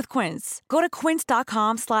come with Quince. Go to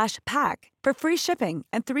quince.com/pack for free shipping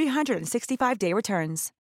and 365-day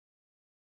returns.